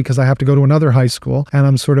a hurry because I have to go to another high school. And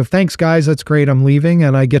I'm sort of, thanks guys, that's great, I'm leaving.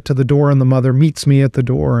 And I get to the door, and the mother meets me at the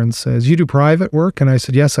door and says, you do private work? And I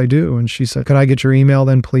said, yes, I do. And she said, could I get your email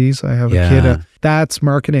then, please? I have a kid. That's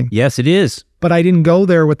marketing. Yes, it is. But I didn't go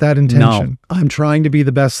there with that intention. No. I'm trying to be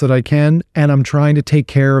the best that I can, and I'm trying to take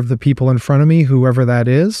care of the people in front of me, whoever that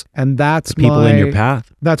is. And that's the people in your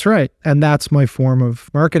path. That's right. And that's my form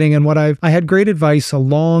of marketing. And I had great advice a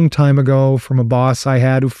long time ago from a boss I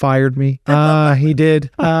had who fired me. He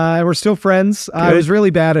did. We're still friends. I was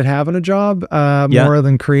really bad at having a job, more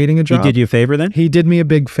than creating a job. He did you a favor then? He did me a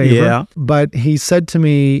big favor. Yeah. But he said to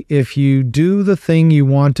me, if you do the thing you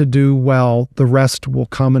want to do well, the rest will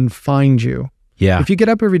come and find you. Yeah. If you get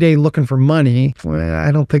up every day looking for money, I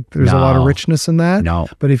don't think there's a lot of richness in that. No.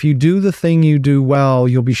 But if you do the thing you do well,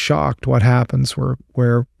 you'll be shocked what happens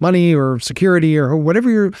where money or security or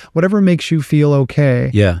whatever makes you feel okay.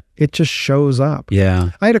 Yeah. It just shows up.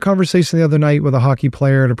 Yeah. I had a conversation the other night with a hockey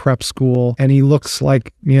player at a prep school, and he looks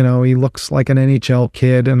like an NHL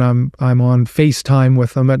kid, and I'm on FaceTime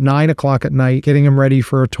with him at 9:00 at night, getting him ready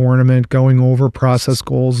for a tournament, going over process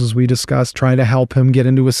goals as we discussed, trying to help him get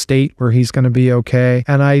into a state where he's going to be okay.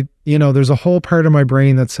 And I there's a whole part of my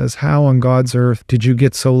brain that says, how on God's earth did you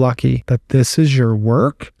get so lucky that this is your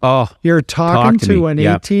work? Oh, you're talking to an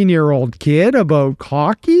 18-year-old kid about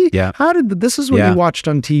hockey? Yeah. This is what you watched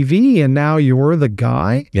on TV and now you're the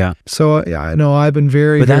guy? Yeah. So I know I've been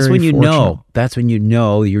very, but that's very when you fortunate. know. That's when you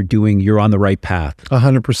know you're on the right path.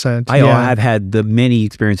 100%. I've had the many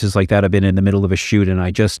experiences like that. I've been in the middle of a shoot and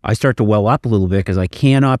I start to well up a little bit because I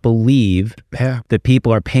cannot believe that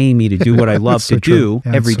people are paying me to do what I love to do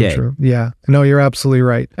every day. True. Yeah. No, you're absolutely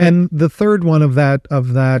right. And the third one of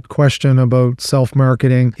that question about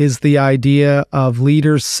self-marketing is the idea of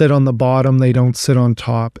leaders sit on the bottom, they don't sit on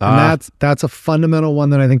top. And that's a fundamental one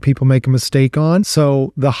that I think people make a mistake on.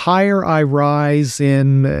 So the higher I rise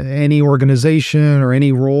in any organization or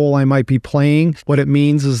any role I might be playing, what it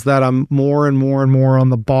means is that I'm more and more and more on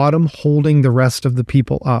the bottom, holding the rest of the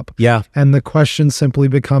people up. Yeah. And the question simply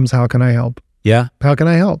becomes, how can I help? Yeah. How can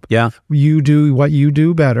I help? Yeah. You do what you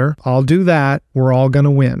do better. I'll do that. We're all going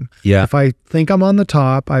to win. Yeah. If I think I'm on the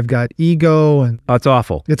top, I've got ego and it's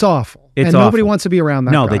awful. It's awful. It's nobody awful. wants to be around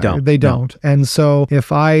that No, guy. they don't. They don't. No. And so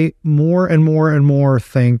if I more and more and more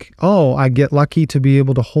think, I get lucky to be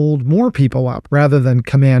able to hold more people up rather than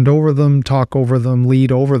command over them, talk over them,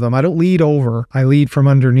 lead over them. I don't lead over. I lead from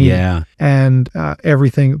underneath. Yeah. And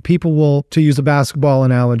everything, people will, to use a basketball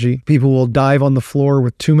analogy, people will dive on the floor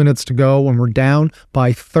with 2 minutes to go when we're down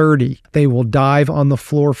by 30. They will dive on the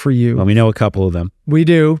floor for you. Well, we know a couple of them. We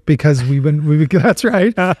do, because that's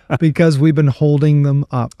right, because we've been holding them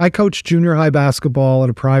up. I coach junior high basketball at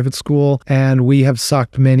a private school, and we have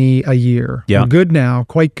sucked many a year. Yeah. We're good now,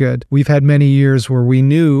 quite good. We've had many years where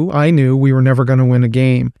I knew we were never going to win a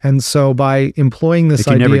game. And so by employing this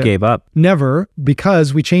idea. You never gave up. Never,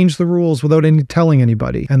 because we changed the rules without telling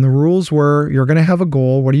anybody. And the rules were, you're going to have a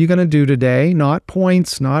goal. What are you going to do today? Not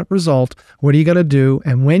points, not result. What are you going to do?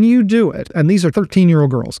 And when you do it, and these are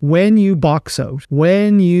 13-year-old girls, when you box out,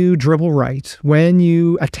 when you dribble right, when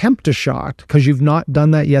you attempt a shot, because you've not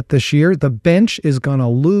done that yet this year, the bench is going to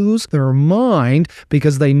lose their mind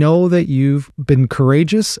because they know that you've been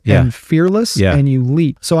courageous and fearless and you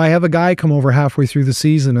leap. So I have a guy come over halfway through the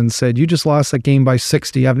season and said, you just lost that game by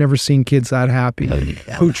 60. I've never seen kids that happy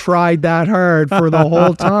who tried that hard for the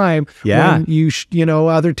whole time. When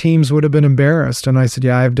other teams would have been embarrassed. And I said,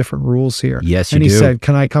 I have different rules here. Yes, and you he do. said,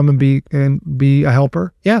 can I come and be a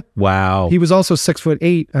helper? Yeah. Wow. He was also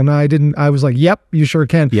 6'8", and I was like, yep, you sure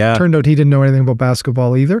can. Yeah. Turned out he didn't know anything about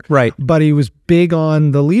basketball either. Right. But he was big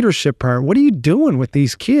on the leadership part. What are you doing with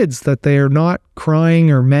these kids that they're not crying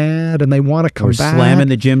or mad and they want to come back? Or slamming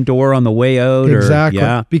the gym door on the way out. Exactly.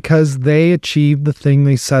 Because they achieved the thing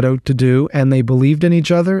they set out to do, and they believed in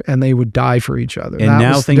each other, and they would die for each other.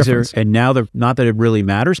 And now they're not that it really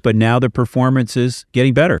matters, but now their performance is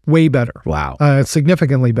getting better. Way better. Wow.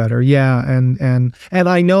 Significantly better. Yeah. And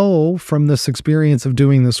I know from this experience of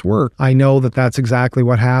doing this work, I know that that's exactly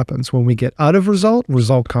what happens. When we get out of result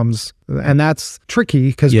comes. And that's tricky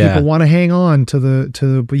because people want to hang on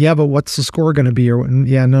but what's the score going to be?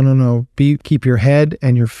 No. Keep your head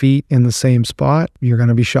and your feet in the same spot. You're going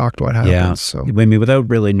to be shocked what happens. Yeah. So, without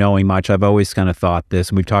really knowing much, I've always kind of thought this,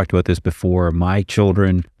 and we've talked about this before. My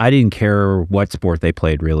children, I didn't care what sport they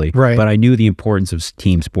played really, right. But I knew the importance of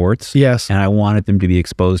team sports. Yes. And I wanted them to be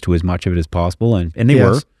exposed to as much of it as possible. And they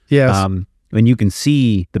were. Yes. And you can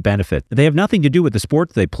see the benefit. They have nothing to do with the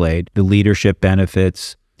sports they played, the leadership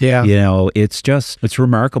benefits. Yeah. It's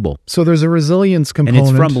remarkable. So there's a resilience component.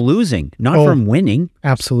 And it's from losing, not from winning.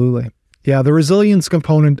 Absolutely. Yeah, the resilience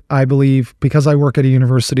component, I believe, because I work at a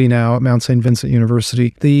university now, at Mount St. Vincent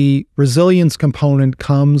University, the resilience component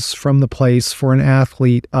comes from the place for an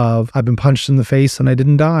athlete of, I've been punched in the face and I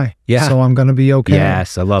didn't die. Yeah. So I'm going to be okay.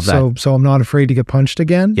 Yes, I love that. So I'm not afraid to get punched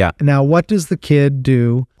again. Yeah. Now, what does the kid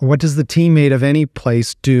do, or what does the teammate of any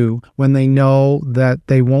place do when they know that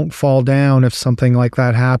they won't fall down if something like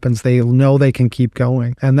that happens? They know they can keep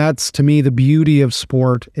going. And that's, to me, the beauty of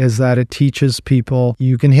sport, is that it teaches people,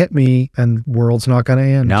 you can hit me and the world's not going to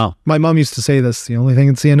end. No. My mom used to say this, the only thing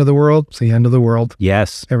that's the end of the world, it's the end of the world.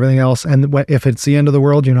 Yes. Everything else. And if it's the end of the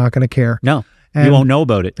world, you're not going to care. No. And you won't know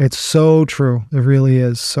about it. It's so true. It really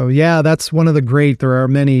is. So yeah, that's one of the great, there are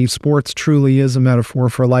many, sports truly is a metaphor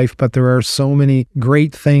for life, but there are so many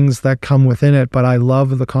great things that come within it. But I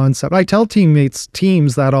love the concept. I tell teams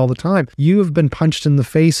that all the time. You have been punched in the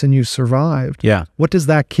face and you survived. Yeah. What does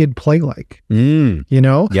that kid play like?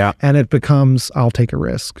 Yeah. And it becomes, I'll take a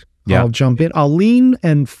risk. Yeah. I'll jump in. I'll lean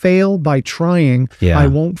and fail by trying. Yeah. I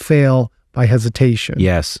won't fail by hesitation.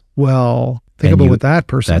 Yes. Well, think about what that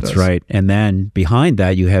person does. That's right. And then behind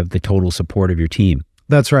that, you have the total support of your team.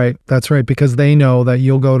 That's right. That's right. Because they know that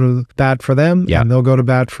you'll go to bat for them and they'll go to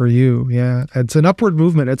bat for you. Yeah. It's an upward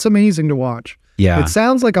movement. It's amazing to watch. Yeah. It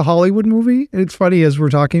sounds like a Hollywood movie. It's funny as we're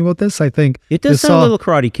talking about this. I think it does sound a little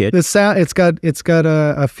Karate Kid. It's got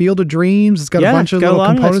a Field of Dreams. It's got a bunch of little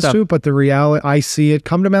components to it. But the reality, I see it.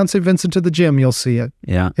 Come to Mount St. Vincent to the gym, you'll see it.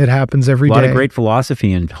 Yeah, it happens every day. A lot of great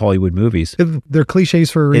philosophy in Hollywood movies. They're cliches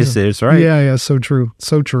for a reason. It's right. Yeah. So true.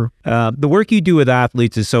 So true. The work you do with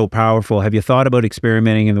athletes is so powerful. Have you thought about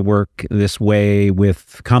experimenting in the work this way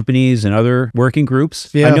with companies and other working groups?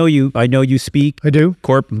 Yeah. I know you speak. I do.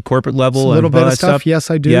 Corporate level. A little and bit all of that stuff. Yes,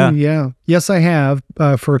 I do. Yeah. Yes, I have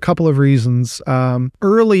for a couple of reasons.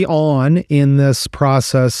 Early on in this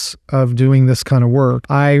process of doing this kind of work,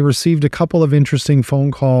 I received a couple of interesting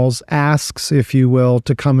phone calls, asks, if you will,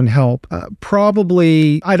 to come and help.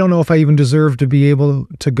 Probably, I don't know if I even deserved to be able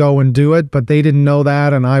to go and do it, but they didn't know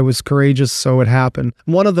that, and I was courageous, so it happened.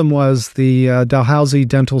 One of them was the Dalhousie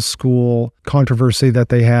Dental School controversy that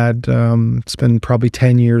they had. It's been probably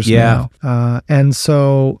 10 years now. And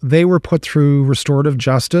so they were put through restorative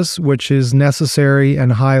justice, which is necessary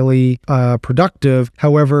and highly productive.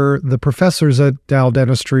 However, the professors at Dal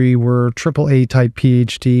Dentistry were AAA type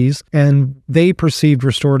PhDs, and they perceived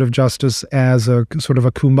restorative justice as a sort of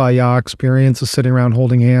a kumbaya experience of sitting around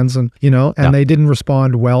holding hands and they didn't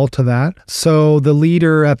respond well to that. So the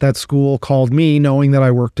leader at that school called me, knowing that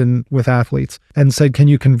I worked with athletes, and said, can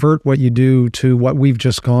you convert what you do to what we've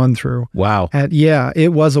just gone through? Wow. And yeah,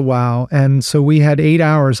 it was a wow. And so we had 8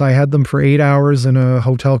 hours. I had them for 8 hours in a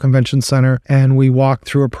hotel convention center, and we walked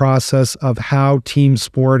through a process of how team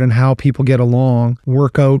sport and how people get along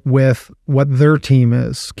work out with what their team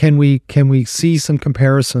is. Can we see some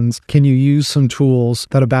comparisons? Can you use some tools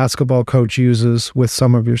that a basketball coach uses with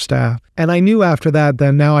some of your staff? And I knew after that,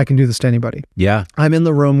 then now I can do this to anybody. Yeah. I'm in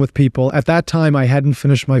the room with people. At that time, I hadn't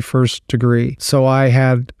finished my first degree. So I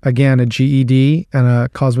had, again, a GED and a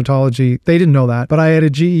cosmetology. They didn't know that, but I had a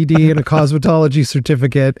GED and a cosmetology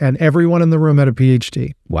certificate, and everyone in the room had a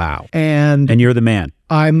PhD. Wow. And you're the man.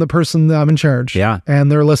 I'm the person that I'm in charge. Yeah.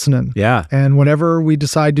 And they're listening. Yeah. And whatever we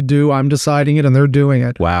decide to do, I'm deciding it and they're doing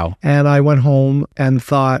it. Wow. And I went home and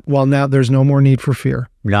thought, well, now there's no more need for fear.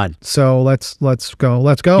 None. So let's go.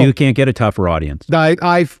 Let's go. You can't get a tougher audience.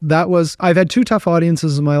 I've had 2 tough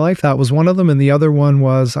audiences in my life. That was one of them. And the other one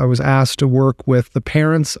was I was asked to work with the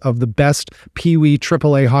parents of the best Pee Wee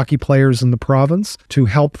AAA hockey players in the province to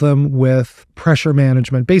help them with pressure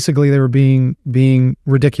management. Basically, they were being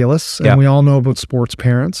ridiculous. And we all know about sports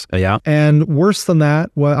parents. Yeah. And worse than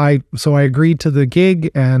that, so I agreed to the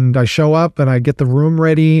gig, and I show up and I get the room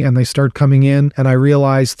ready and they start coming in, and I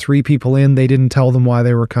realized 3 people in, they didn't tell them why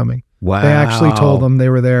they were coming. Wow. They actually told them they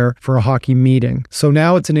were there for a hockey meeting. So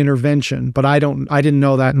now it's an intervention, but I didn't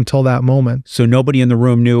know that until that moment. So nobody in the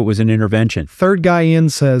room knew it was an intervention. Third guy in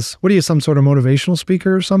says, what are you, some sort of motivational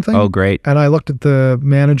speaker or something? Oh, great. And I looked at the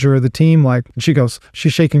manager of the team,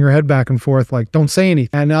 she's shaking her head back and forth, like, don't say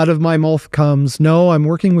anything. And out of my mouth comes, no, I'm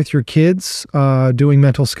working with your kids, doing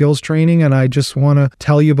mental skills training, and I just want to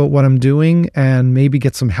tell you about what I'm doing and maybe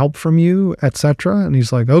get some help from you, etc. And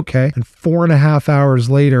he's like, okay. And 4.5 hours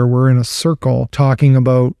later, we're in a circle talking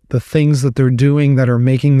about the things that they're doing that are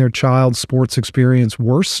making their child's sports experience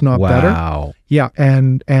worse, not better. Wow. Yeah,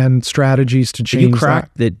 and strategies to change. You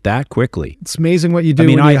cracked it that quickly. It's amazing what you do. I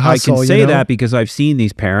mean, when you hustle, I can say that because I've seen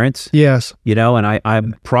these parents. Yes. And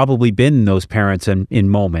I've probably been those parents in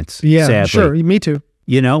moments. Yeah, sadly. Sure. Me too.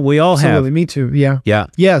 We all Absolutely. have. Me too. Yeah. Yeah.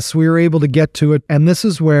 Yes, we were able to get to it. And this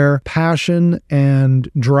is where passion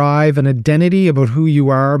and drive and identity about who you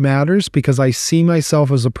are matters, because I see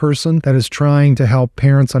myself as a person that is trying to help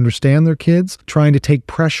parents understand their kids, trying to take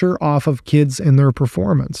pressure off of kids in their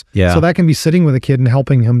performance. Yeah. So that can be sitting with a kid and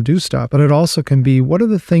helping him do stuff, but it also can be, what are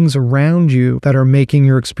the things around you that are making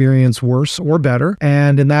your experience worse or better?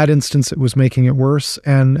 And in that instance, it was making it worse.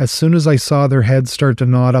 And as soon as I saw their heads start to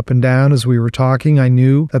nod up and down as we were talking, I knew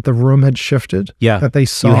that the room had shifted. Yeah. That they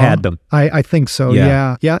saw. You had them. I think so.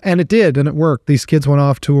 Yeah. And it did. And it worked. These kids went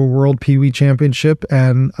off to a World Pee Wee Championship,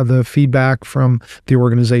 and the feedback from the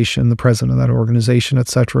organization, the president of that organization,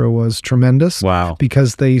 etc., was tremendous. Wow.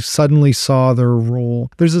 Because they suddenly saw their role.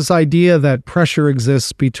 There's this idea that pressure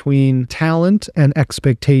exists between talent and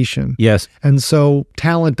expectation. Yes. And so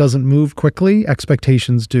talent doesn't move quickly,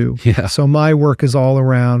 expectations do. Yeah. So my work is all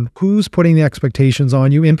around who's putting the expectations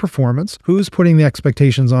on you in performance, who's putting the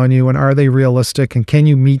expectations on you, and are they realistic, and can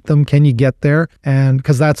you meet them? Can you get there? And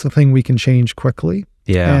because that's the thing we can change quickly.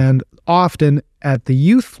 Yeah. And often at the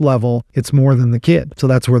youth level, it's more than the kid. So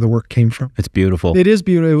that's where the work came from. It's beautiful. It is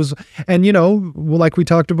beautiful. It was, and like we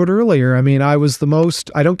talked about earlier, I mean, I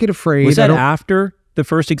don't get afraid. Was that after the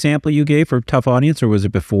first example you gave for tough audience, or was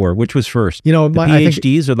it before? Which was first? You know, the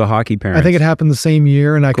PhDs or the hockey parents? I think it happened the same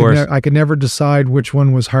year, and I could never decide which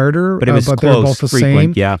one was harder. But it was but close, they're both the frequent,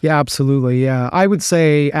 same. yeah. Yeah, absolutely. Yeah, I would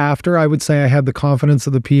say I had the confidence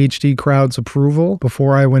of the PhD crowd's approval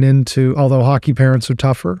before I went into. Although hockey parents are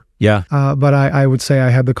tougher. Yeah. But I would say I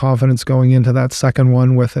had the confidence going into that second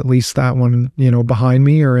one with at least that one, behind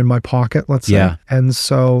me or in my pocket, let's say. Yeah. And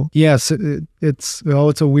so, yes, it's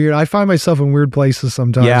a weird, I find myself in weird places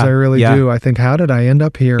sometimes. Yeah. I really do. I think, how did I end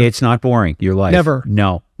up here? It's not boring, your life. Never.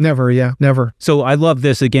 No. Never. Yeah. Never. So I love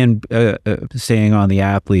this, again, saying on the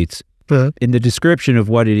athletes. In the description of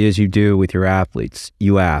what it is you do with your athletes,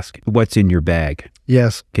 you ask, what's in your bag?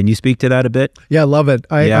 Yes. Can you speak to that a bit? Yeah, I love it.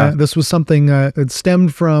 This was something, it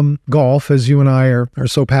stemmed from golf, as you and I are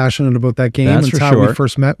so passionate about that game. That's It's for how sure. we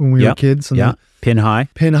first met when we were kids. Yeah. Pin High.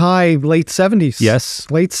 Pin High, late 70s. Yes.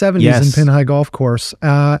 Late 70s in Pin High Golf Course.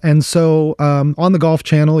 And so on the Golf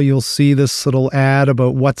Channel, you'll see this little ad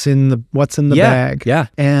about what's in the bag. Yeah.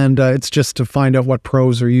 And it's just to find out what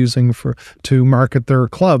pros are using to market their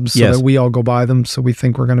clubs so that we all go buy them, so we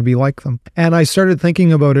think we're going to be like them. And I started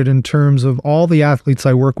thinking about it in terms of all the athletes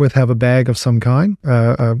I work with have a bag of some kind,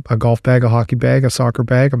 a golf bag, a hockey bag, a soccer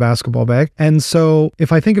bag, a basketball bag. And so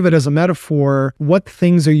if I think of it as a metaphor, what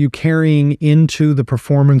things are you carrying into the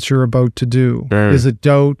performance you're about to do? Is it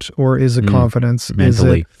doubt or is it confidence?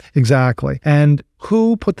 Mentally. Exactly. And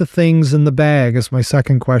who put the things in the bag is my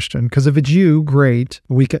second question. Because if it's you, great.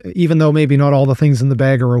 Even though maybe not all the things in the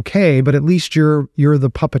bag are okay, but at least you're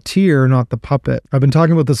the puppeteer, not the puppet. I've been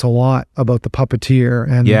talking about this a lot, about the puppeteer.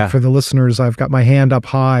 And for the listeners, I've got my hand up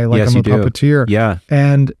high like I'm a puppeteer. Yeah.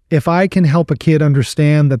 And if I can help a kid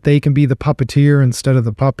understand that they can be the puppeteer instead of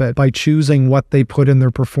the puppet by choosing what they put in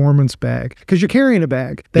their performance bag, because you're carrying a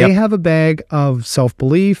bag. They have a bag of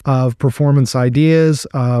self-belief, of performance ideas,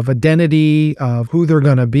 of identity, of who they're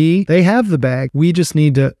going to be. They have the bag. We just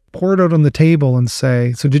need to pour it out on the table and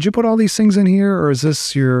say, so did you put all these things in here? Or is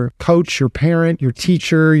this your coach, your parent, your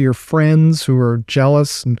teacher, your friends who are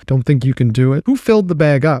jealous and don't think you can do it? Who filled the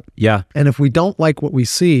bag up? Yeah. And if we don't like what we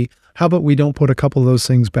see, how about we don't put a couple of those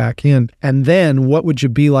things back in? And then what would you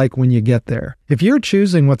be like when you get there? If you're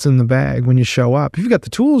choosing what's in the bag when you show up, if you've got the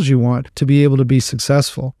tools you want to be able to be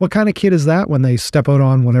successful, what kind of kid is that when they step out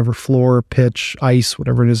on whatever floor, pitch, ice,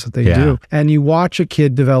 whatever it is that they do? And you watch a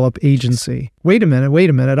kid develop agency. Wait a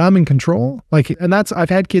minute, I'm in control? I've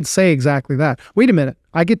had kids say exactly that. Wait a minute,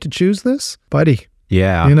 I get to choose this? Buddy.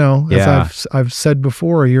 Yeah. As I've said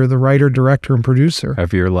before, you're the writer, director, and producer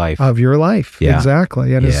of your life. Yeah.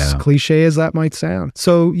 Exactly. And as cliche as that might sound.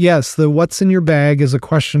 So yes, the what's in your bag is a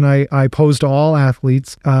question I pose to all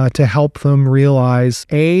athletes to help them realize,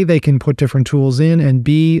 A, they can put different tools in, and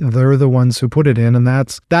B, they're the ones who put it in. And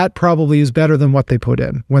that probably is better than what they put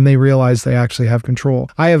in when they realize they actually have control.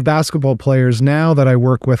 I have basketball players now that I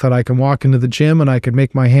work with that I can walk into the gym and I could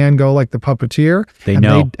make my hand go like the puppeteer.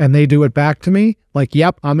 They do it back to me. Like,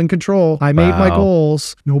 yep, I'm in control. I made my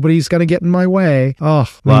goals. Nobody's going to get in my way. Oh,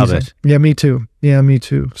 love it. Yeah, me too.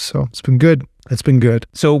 So it's been good. It's been good.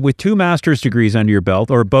 So with 2 master's degrees under your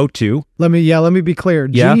belt, or about 2. Let me be clear.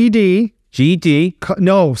 Yeah. GED.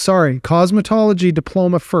 Cosmetology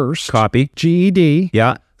diploma first. Copy. GED.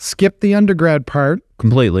 Yeah. Skip the undergrad part.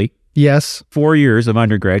 Completely. Yes. 4 years of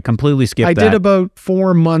undergrad, completely skipped that. I did about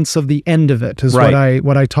 4 months of the end of it, is what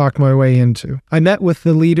I talked my way into. I met with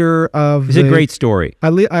the leader of It's a great story. I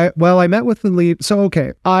met with the lead. So,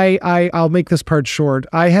 okay, I'll make this part short.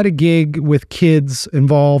 I had a gig with kids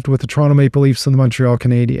involved with the Toronto Maple Leafs and the Montreal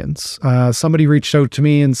Canadiens. Somebody reached out to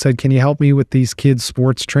me and said, can you help me with these kids'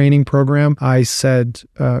 sports training program? I said,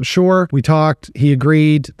 sure. We talked. He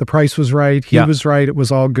agreed. The price was right. He was right. It was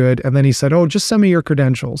all good. And then he said, just send me your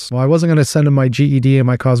credentials. Well, I wasn't going to send him my GED and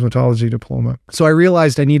my cosmetology diploma. So I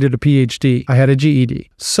realized I needed a PhD. I had a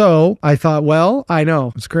GED. So I thought, well, I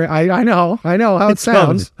know. It's great. I know how it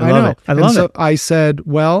sounds. I love it. I said,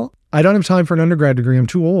 well, I don't have time for an undergrad degree. I'm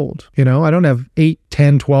too old. I don't have 8,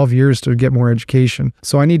 10, 12 years to get more education.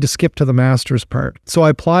 So I need to skip to the master's part. So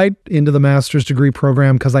I applied into the master's degree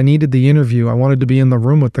program because I needed the interview. I wanted to be in the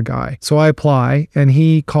room with the guy. So I apply and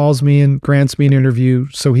he calls me and grants me an interview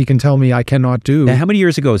so he can tell me I cannot do. Now, how many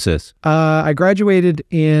years ago is this? I graduated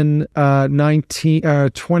in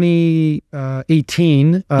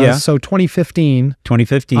 2018. So 2015.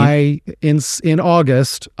 2015. In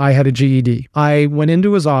August, I had a GED. I went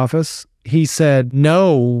into his office. he said,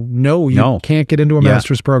 no, you can't get into a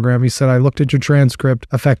master's program. He said, I looked at your transcript.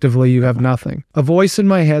 Effectively, you have nothing. A voice in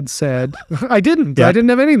my head said, I didn't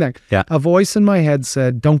have anything. Yeah. A voice in my head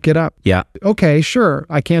said, don't get up. Yeah. Okay, sure.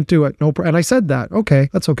 I can't do it. And I said that. Okay,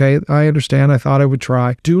 that's okay. I understand. I thought I would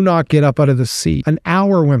try. Do not get up out of the seat. An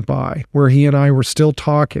hour went by where he and I were still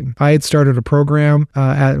talking. I had started a program,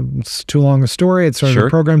 it's too long a story. I had started a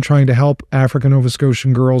program trying to help African Nova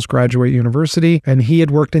Scotian girls graduate university. And he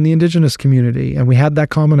had worked in the Indigenous community, and we had that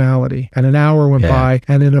commonality. And an hour went by,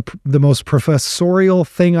 and in the most professorial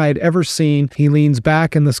thing I had ever seen, he leans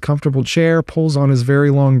back in this comfortable chair, pulls on his very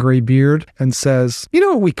long gray beard, and says, you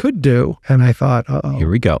know what we could do? And I thought, Here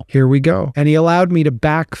we go. And he allowed me to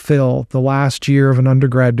backfill the last year of an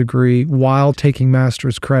undergrad degree while taking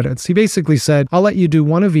master's credits. He basically said, I'll let you do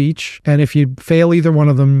one of each, and if you fail either one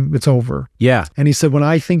of them, it's over. Yeah. And he said, when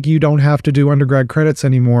I think you don't have to do undergrad credits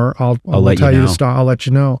anymore, I'll tell you to stop. I'll let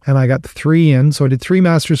you know. And I got 3 in. So I did 3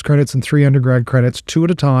 master's credits and 3 undergrad credits, 2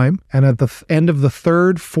 at a time. And at the end of the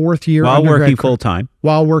 3rd, 4th year, while working full-time.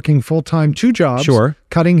 While working full-time, 2 jobs. Sure.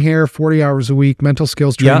 Cutting hair 40 hours a week, mental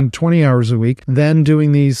skills training 20 hours a week, then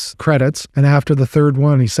doing these credits. And after the 3rd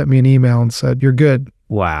one, he sent me an email and said, you're good.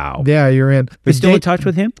 Wow. Yeah, you're in. You're still in touch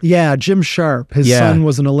with him? Yeah, Jim Sharp. His son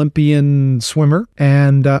was an Olympian swimmer,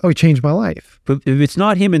 and he changed my life. But if it's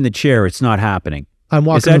not him in the chair, it's not happening. I'm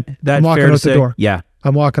walking out the door. Yeah.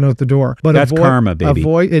 I'm walking out the door. But that's karma, baby.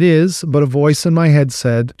 It is, but a voice in my head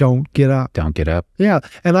said, don't get up. Don't get up. Yeah.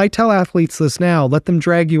 And I tell athletes this now, let them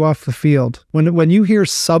drag you off the field. When you hear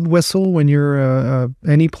sub whistle when you're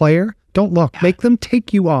any player, don't look. Make them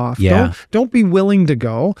take you off. Yeah. Don't be willing to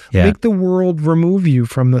go. Yeah. Make the world remove you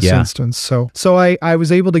from this instance. So I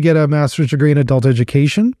was able to get a master's degree in adult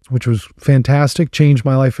education, which was fantastic, changed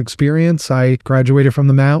my life experience. I graduated from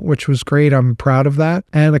the Mount, which was great. I'm proud of that.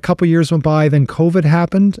 And a couple years went by, then COVID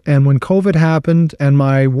happened. And when COVID happened and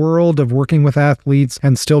my world of working with athletes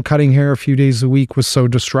and still cutting hair a few days a week was so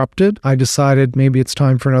disrupted, I decided maybe it's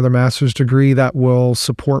time for another master's degree that will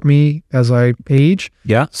support me as I age.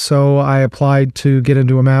 Yeah. So I applied to get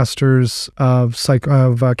into a master's of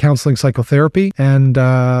counseling psychotherapy and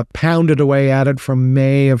pounded away at it from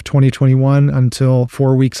May of 2021 until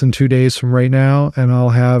 4 weeks and 2 days from right now. And I'll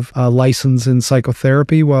have a license in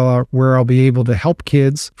psychotherapy where I'll be able to help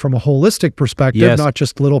kids from a holistic perspective, not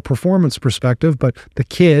just little performance perspective, but the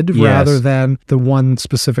kid rather than the one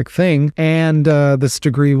specific thing. And this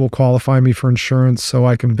degree will qualify me for insurance so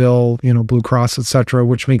I can bill, Blue Cross, etc.,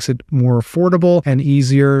 which makes it more affordable and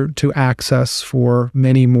easier to access for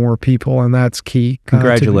many more people, and that's key.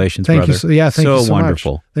 Congratulations, brother. Thank you so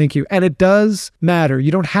wonderful. Much. Thank you. And it does matter. You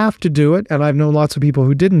don't have to do it, and I've known lots of people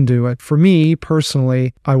who didn't do it. For me,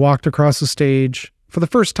 personally, I walked across the stage for the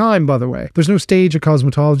first time, by the way. There's no stage at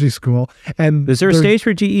cosmetology school. And is there a stage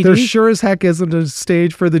for GED? There sure as heck isn't a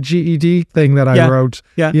stage for the GED thing that I wrote.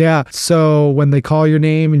 Yeah. So when they call your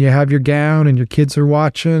name and you have your gown and your kids are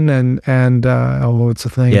watching and it's a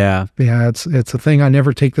thing. Yeah. Yeah, it's a thing. I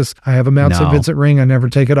never take this. I have a Mount St. Vincent ring. I never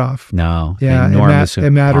take it off. No. Yeah.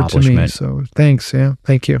 It mattered to me. So thanks. Yeah.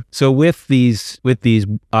 Thank you. So with these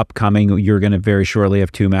upcoming, you're going to very shortly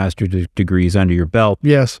have 2 master's degrees under your belt.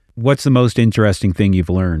 Yes. What's the most interesting thing you've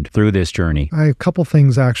learned through this journey? A couple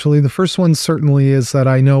things, actually. The first one certainly is that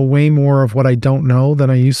I know way more of what I don't know than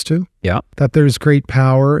I used to. Yeah. That there's great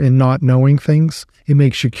power in not knowing things. It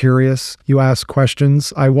makes you curious. You ask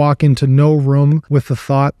questions. I walk into no room with the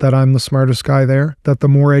thought that I'm the smartest guy there, that the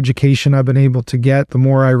more education I've been able to get, the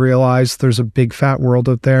more I realize there's a big fat world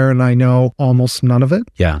out there and I know almost none of it.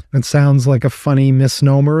 Yeah. It sounds like a funny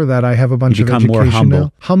misnomer that I have a bunch of education more humble.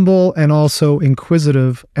 now. Humble and also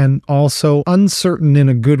inquisitive and also uncertain in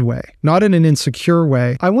a good way, not in an insecure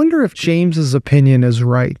way. I wonder if James's opinion is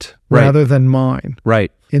right rather than mine.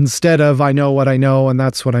 Right. Instead of, I know what I know and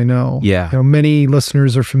that's what I know. Yeah. Many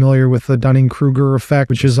listeners are familiar with the Dunning-Kruger effect,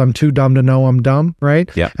 which is I'm too dumb to know I'm dumb, right?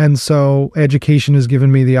 Yeah. And so education has given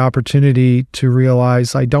me the opportunity to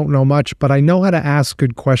realize I don't know much, but I know how to ask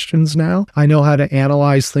good questions now. I know how to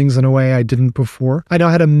analyze things in a way I didn't before. I know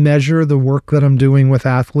how to measure the work that I'm doing with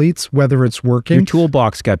athletes, whether it's working. Your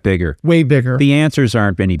toolbox got bigger. Way bigger. The answers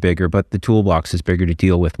aren't any bigger, but the toolbox is bigger to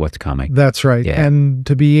deal with what's coming. That's right. Yeah. And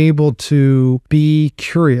to be able to be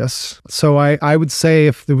curious. So I would say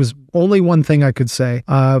if there was only one thing I could say,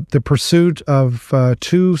 the pursuit of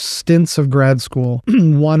 2 stints of grad school,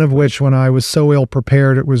 one of which when I was so ill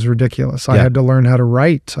prepared, it was ridiculous. I had to learn how to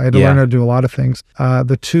write. I had to learn how to do a lot of things.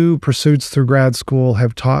 The 2 pursuits through grad school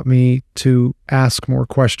have taught me to ask more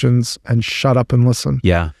questions and shut up and listen.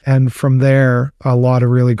 Yeah. And from there, a lot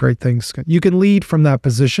of really great things. You can lead from that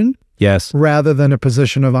position. Yes. rather than a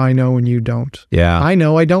position of I know and you don't. Yeah. I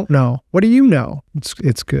know, I don't know. What do you know?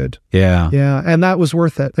 It's good. Yeah. Yeah. And that was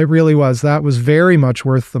worth it. It really was. That was very much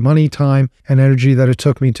worth the money, time, and energy that it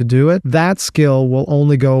took me to do it. That skill will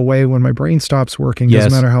only go away when my brain stops working. Yes.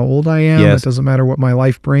 Doesn't matter how old I am. Yes. It doesn't matter what my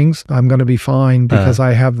life brings. I'm going to be fine because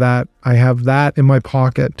I have that in my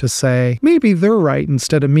pocket to say, maybe they're right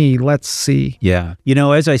instead of me. Let's see. Yeah.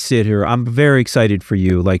 As I sit here, I'm very excited for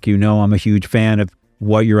you. Like, I'm a huge fan of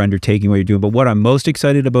what you're undertaking, what you're doing. But what I'm most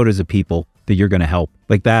excited about is the people that you're going to help.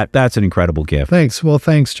 Like that's an incredible gift. Thanks. Well,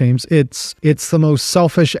 thanks, James. It's the most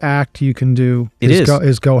selfish act you can do.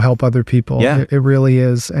 Is go help other people. Yeah. It really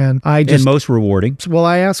is. And and most rewarding. Well,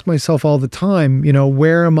 I ask myself all the time,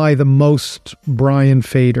 where am I the most Bryan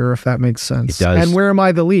Fader, if that makes sense? It does. And where am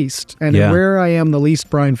I the least? And where I am the least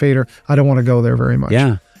Bryan Fader, I don't want to go there very much.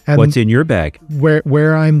 Yeah. And what's in your bag?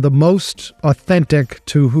 Where I'm the most authentic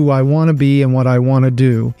to who I want to be and what I want to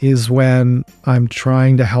do is when I'm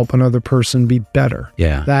trying to help another person be better.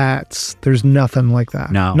 Yeah. There's nothing like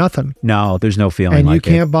that. No. Nothing. No, there's no feeling and like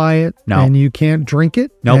you can't buy it. No. And you can't drink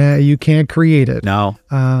it. No. You can't create it. No.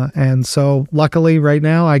 And so luckily right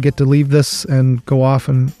now I get to leave this and go off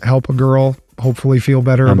and help a girl hopefully feel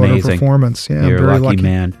better about her performance. Yeah, You're very a lucky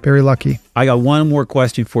man. Very lucky. I got one more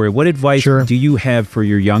question for you. What advice do you have for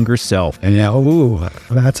your younger self?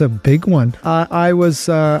 That's a big one. I was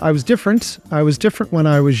different. I was different when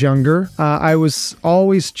I was younger. I was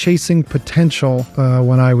always chasing potential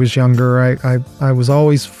when I was younger. I was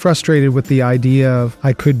always frustrated with the idea of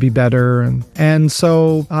I could be better. And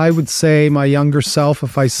so I would say my younger self,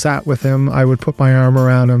 if I sat with him, I would put my arm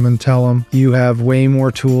around him and tell him, you have way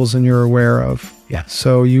more tools than you're aware of. Yeah.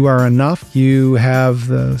 So you are enough. You have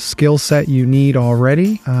the skill set you need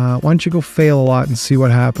already. Why don't you go fail a lot and see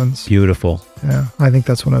what happens? Beautiful. Yeah, I think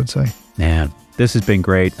that's what I would say. Man, this has been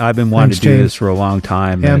great. I've been wanting to do this for a long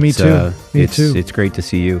time. Yeah, me too. Me too. It's great to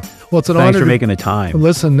see you. Well, it's an Thanks honor for making the time.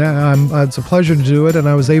 Listen, it's a pleasure to do it, and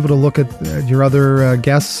I was able to look at your other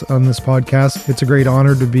guests on this podcast. It's a great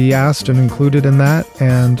honor to be asked and included in that,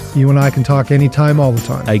 and you and I can talk anytime, all the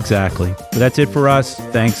time. Exactly. But that's it for us.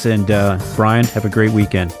 Thanks, and Bryan, have a great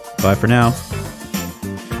weekend. Bye for now.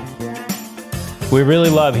 We really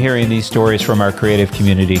love hearing these stories from our creative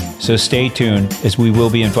community, so stay tuned as we will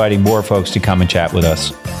be inviting more folks to come and chat with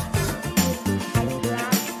us.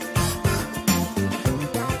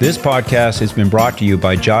 This podcast has been brought to you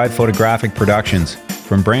by JIVE Photographic Productions.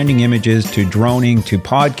 From branding images to droning to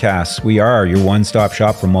podcasts, we are your one-stop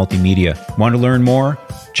shop for multimedia. Want to learn more?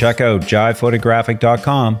 Check out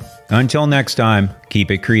jivephotographic.com. Until next time, keep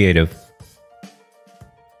it creative.